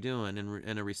flipping, how are you doing?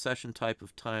 In a recession type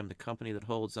of time, the company that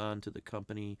holds on to the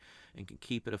company and can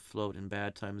keep it afloat in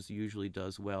bad times usually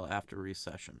does well after a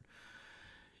recession.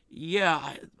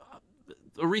 Yeah,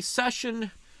 a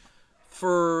recession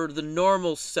for the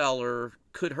normal seller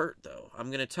could hurt, though. I'm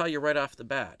going to tell you right off the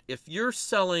bat. If you're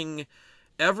selling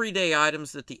everyday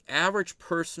items that the average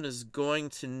person is going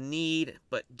to need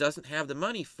but doesn't have the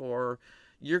money for,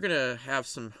 you're going to have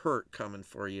some hurt coming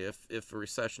for you if a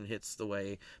recession hits the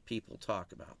way people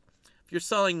talk about. If you're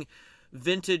selling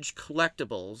vintage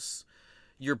collectibles,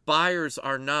 your buyers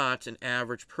are not an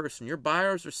average person. Your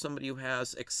buyers are somebody who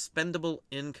has expendable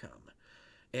income.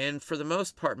 And for the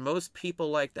most part, most people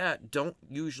like that don't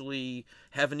usually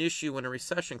have an issue when a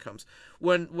recession comes.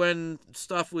 When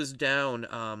stuff was down,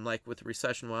 like with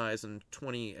recession-wise in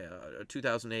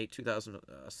 2008,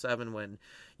 2007, when,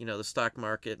 you know, the stock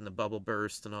market and the bubble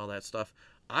burst and all that stuff,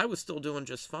 I was still doing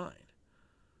just fine.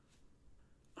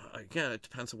 Again, it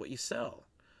depends on what you sell.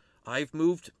 I've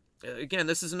moved. Again,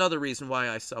 this is another reason why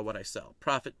I sell what I sell.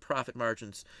 Profit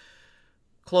margins.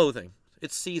 Clothing.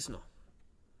 It's seasonal.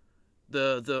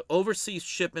 The overseas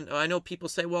shipment, I know people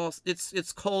say, well,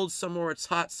 it's cold somewhere, it's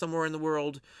hot somewhere in the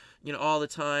world, you know, all the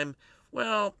time.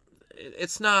 Well,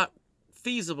 it's not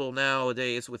feasible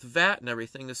nowadays with VAT and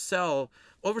everything to sell.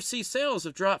 Overseas sales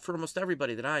have dropped for almost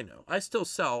everybody that I know. I still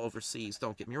sell overseas,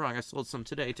 don't get me wrong. I sold some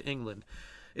today to England.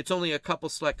 It's only a couple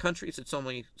select countries. It's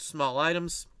only small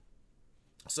items.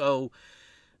 So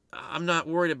I'm not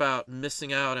worried about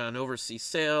missing out on overseas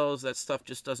sales. That stuff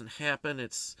just doesn't happen.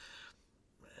 It's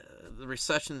the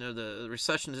recession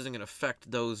isn't going to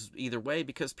affect those either way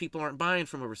because people aren't buying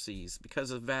from overseas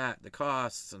because of VAT, the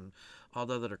costs, and all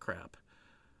the other crap.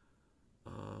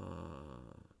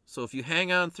 So if you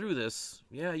hang on through this,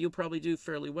 yeah, you'll probably do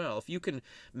fairly well. If you can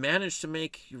manage to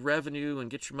make revenue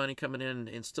and get your money coming in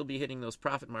and still be hitting those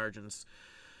profit margins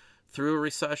through a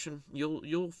recession,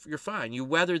 you're fine. You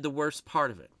weathered the worst part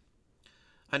of it.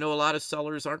 I know a lot of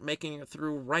sellers aren't making it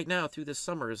through right now. Through this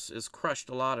summer has crushed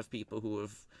a lot of people who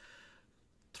have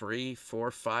 3,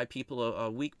 4, 5 people a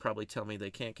week probably tell me they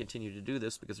can't continue to do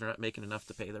this because they're not making enough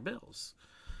to pay their bills.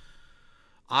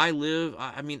 I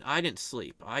mean, I didn't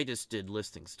sleep. I just did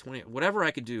listings. Whatever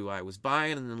I could do, I was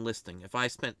buying and then listing. If I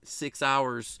spent 6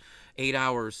 hours, 8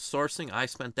 hours sourcing, I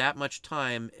spent that much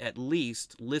time at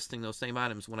least listing those same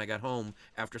items when I got home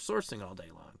after sourcing all day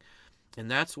long. And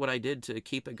that's what I did to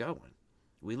keep it going.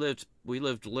 We lived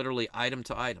literally item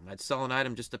to item. I'd sell an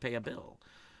item just to pay a bill.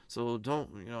 So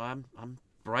I'm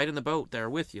right in the boat there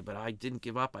with you, but I didn't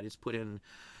give up. I just put in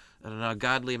an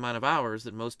ungodly amount of hours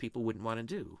that most people wouldn't want to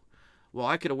do. Well,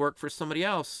 I could have worked for somebody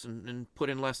else and put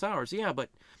in less hours. Yeah, but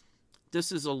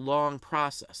this is a long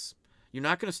process. You're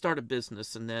not going to start a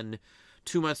business and then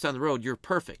 2 months down the road, you're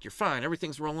perfect. You're fine.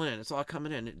 Everything's rolling in. It's all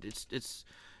coming in.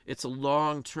 It's a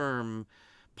long-term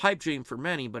pipe dream for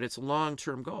many, but it's a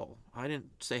long-term goal. I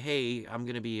didn't say, hey, I'm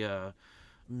going to be a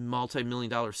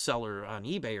multi-million-dollar seller on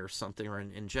eBay or something, or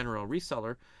in general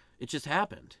reseller. It just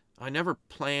happened. I never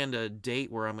planned a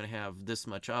date where I'm going to have this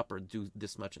much up or do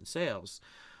this much in sales.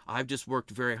 I've just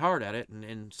worked very hard at it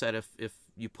and said if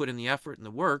you put in the effort and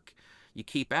the work, you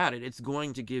keep at it, it's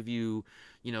going to give you,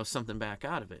 something back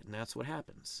out of it, and that's what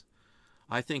happens.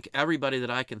 I think everybody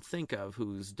that I can think of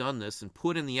who's done this and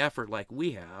put in the effort like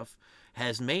we have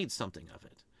has made something of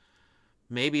it.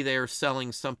 Maybe they're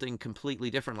selling something completely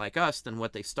different like us than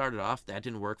what they started off. That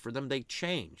didn't work for them. They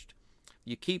changed.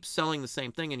 You keep selling the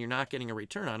same thing and you're not getting a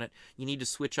return on it. You need to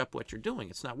switch up what you're doing.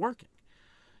 It's not working.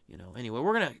 Anyway,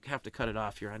 we're going to have to cut it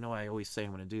off here. I know I always say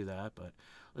I'm going to do that, but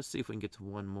let's see if we can get to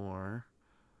one more.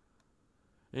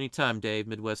 Anytime, Dave.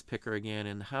 Midwest Picker again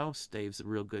in the house. Dave's a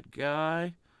real good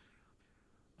guy.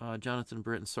 Jonathan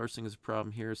Britton, sourcing is a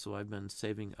problem here, so I've been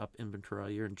saving up inventory all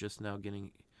year and just now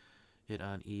getting it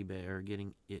on eBay or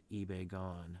getting it eBay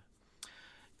gone.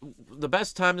 The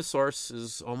best time to source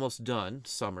is almost done,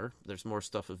 summer. There's more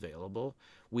stuff available.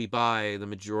 We buy the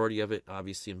majority of it,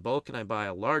 obviously, in bulk, and I buy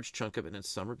a large chunk of it in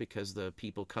summer because the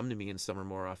people come to me in summer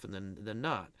more often than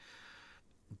not.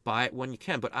 Buy it when you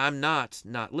can, but I'm not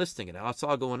listing it. It's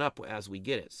all going up as we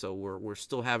get it, so we're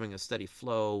still having a steady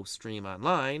flow stream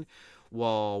online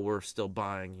while we're still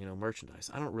buying,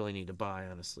 merchandise. I don't really need to buy,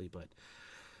 honestly, but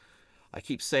I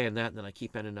keep saying that, and then I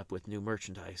keep ending up with new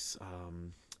merchandise.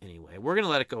 Anyway, we're going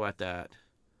to let it go at that.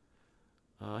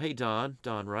 Hey, Don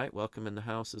Wright, welcome in the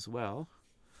house as well.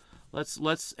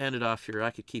 Let's end it off here. I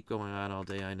could keep going on all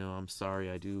day. I know. I'm sorry.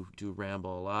 I do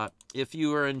ramble a lot. If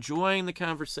you are enjoying the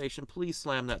conversation, please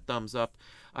slam that thumbs up.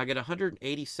 I got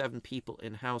 187 people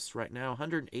in house right now.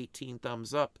 118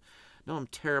 thumbs up. No, I'm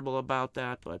terrible about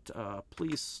that, but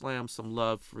please slam some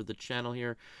love for the channel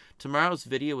here. Tomorrow's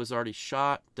video is already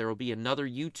shot. There will be another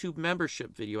YouTube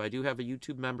membership video. I do have a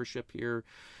YouTube membership here.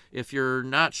 If you're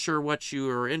not sure what you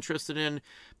are interested in,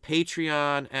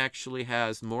 Patreon actually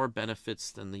has more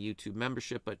benefits than the YouTube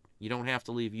membership, but you don't have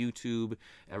to leave YouTube.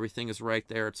 Everything is right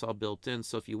there. It's all built in.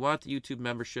 So if you want the YouTube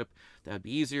membership, that'd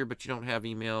be easier, but you don't have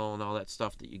email and all that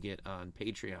stuff that you get on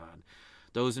Patreon.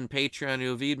 Those in Patreon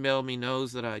who have emailed me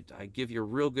knows that I give you a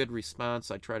real good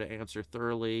response. I try to answer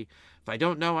thoroughly. If I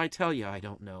don't know, I tell you I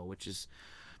don't know, which is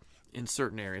in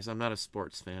certain areas. I'm not a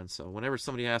sports fan, so whenever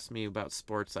somebody asks me about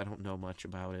sports, I don't know much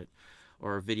about it.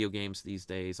 Or video games these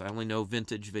days. I only know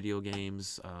vintage video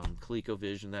games,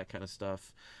 ColecoVision, that kind of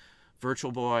stuff.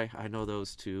 Virtual Boy, I know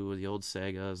those too, the old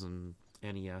Segas and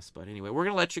NES. But anyway, we're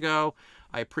going to let you go.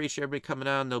 I appreciate everybody coming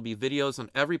on. There'll be videos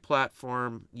on every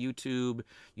platform, YouTube,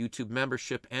 YouTube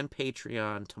membership, and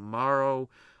Patreon tomorrow.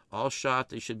 All shot.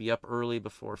 They should be up early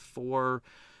before 4.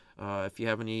 If you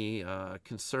have any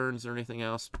concerns or anything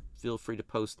else, feel free to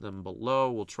post them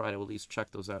below. We'll try to at least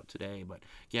check those out today. But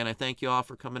again, I thank you all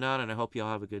for coming on, and I hope you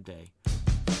all have a good day.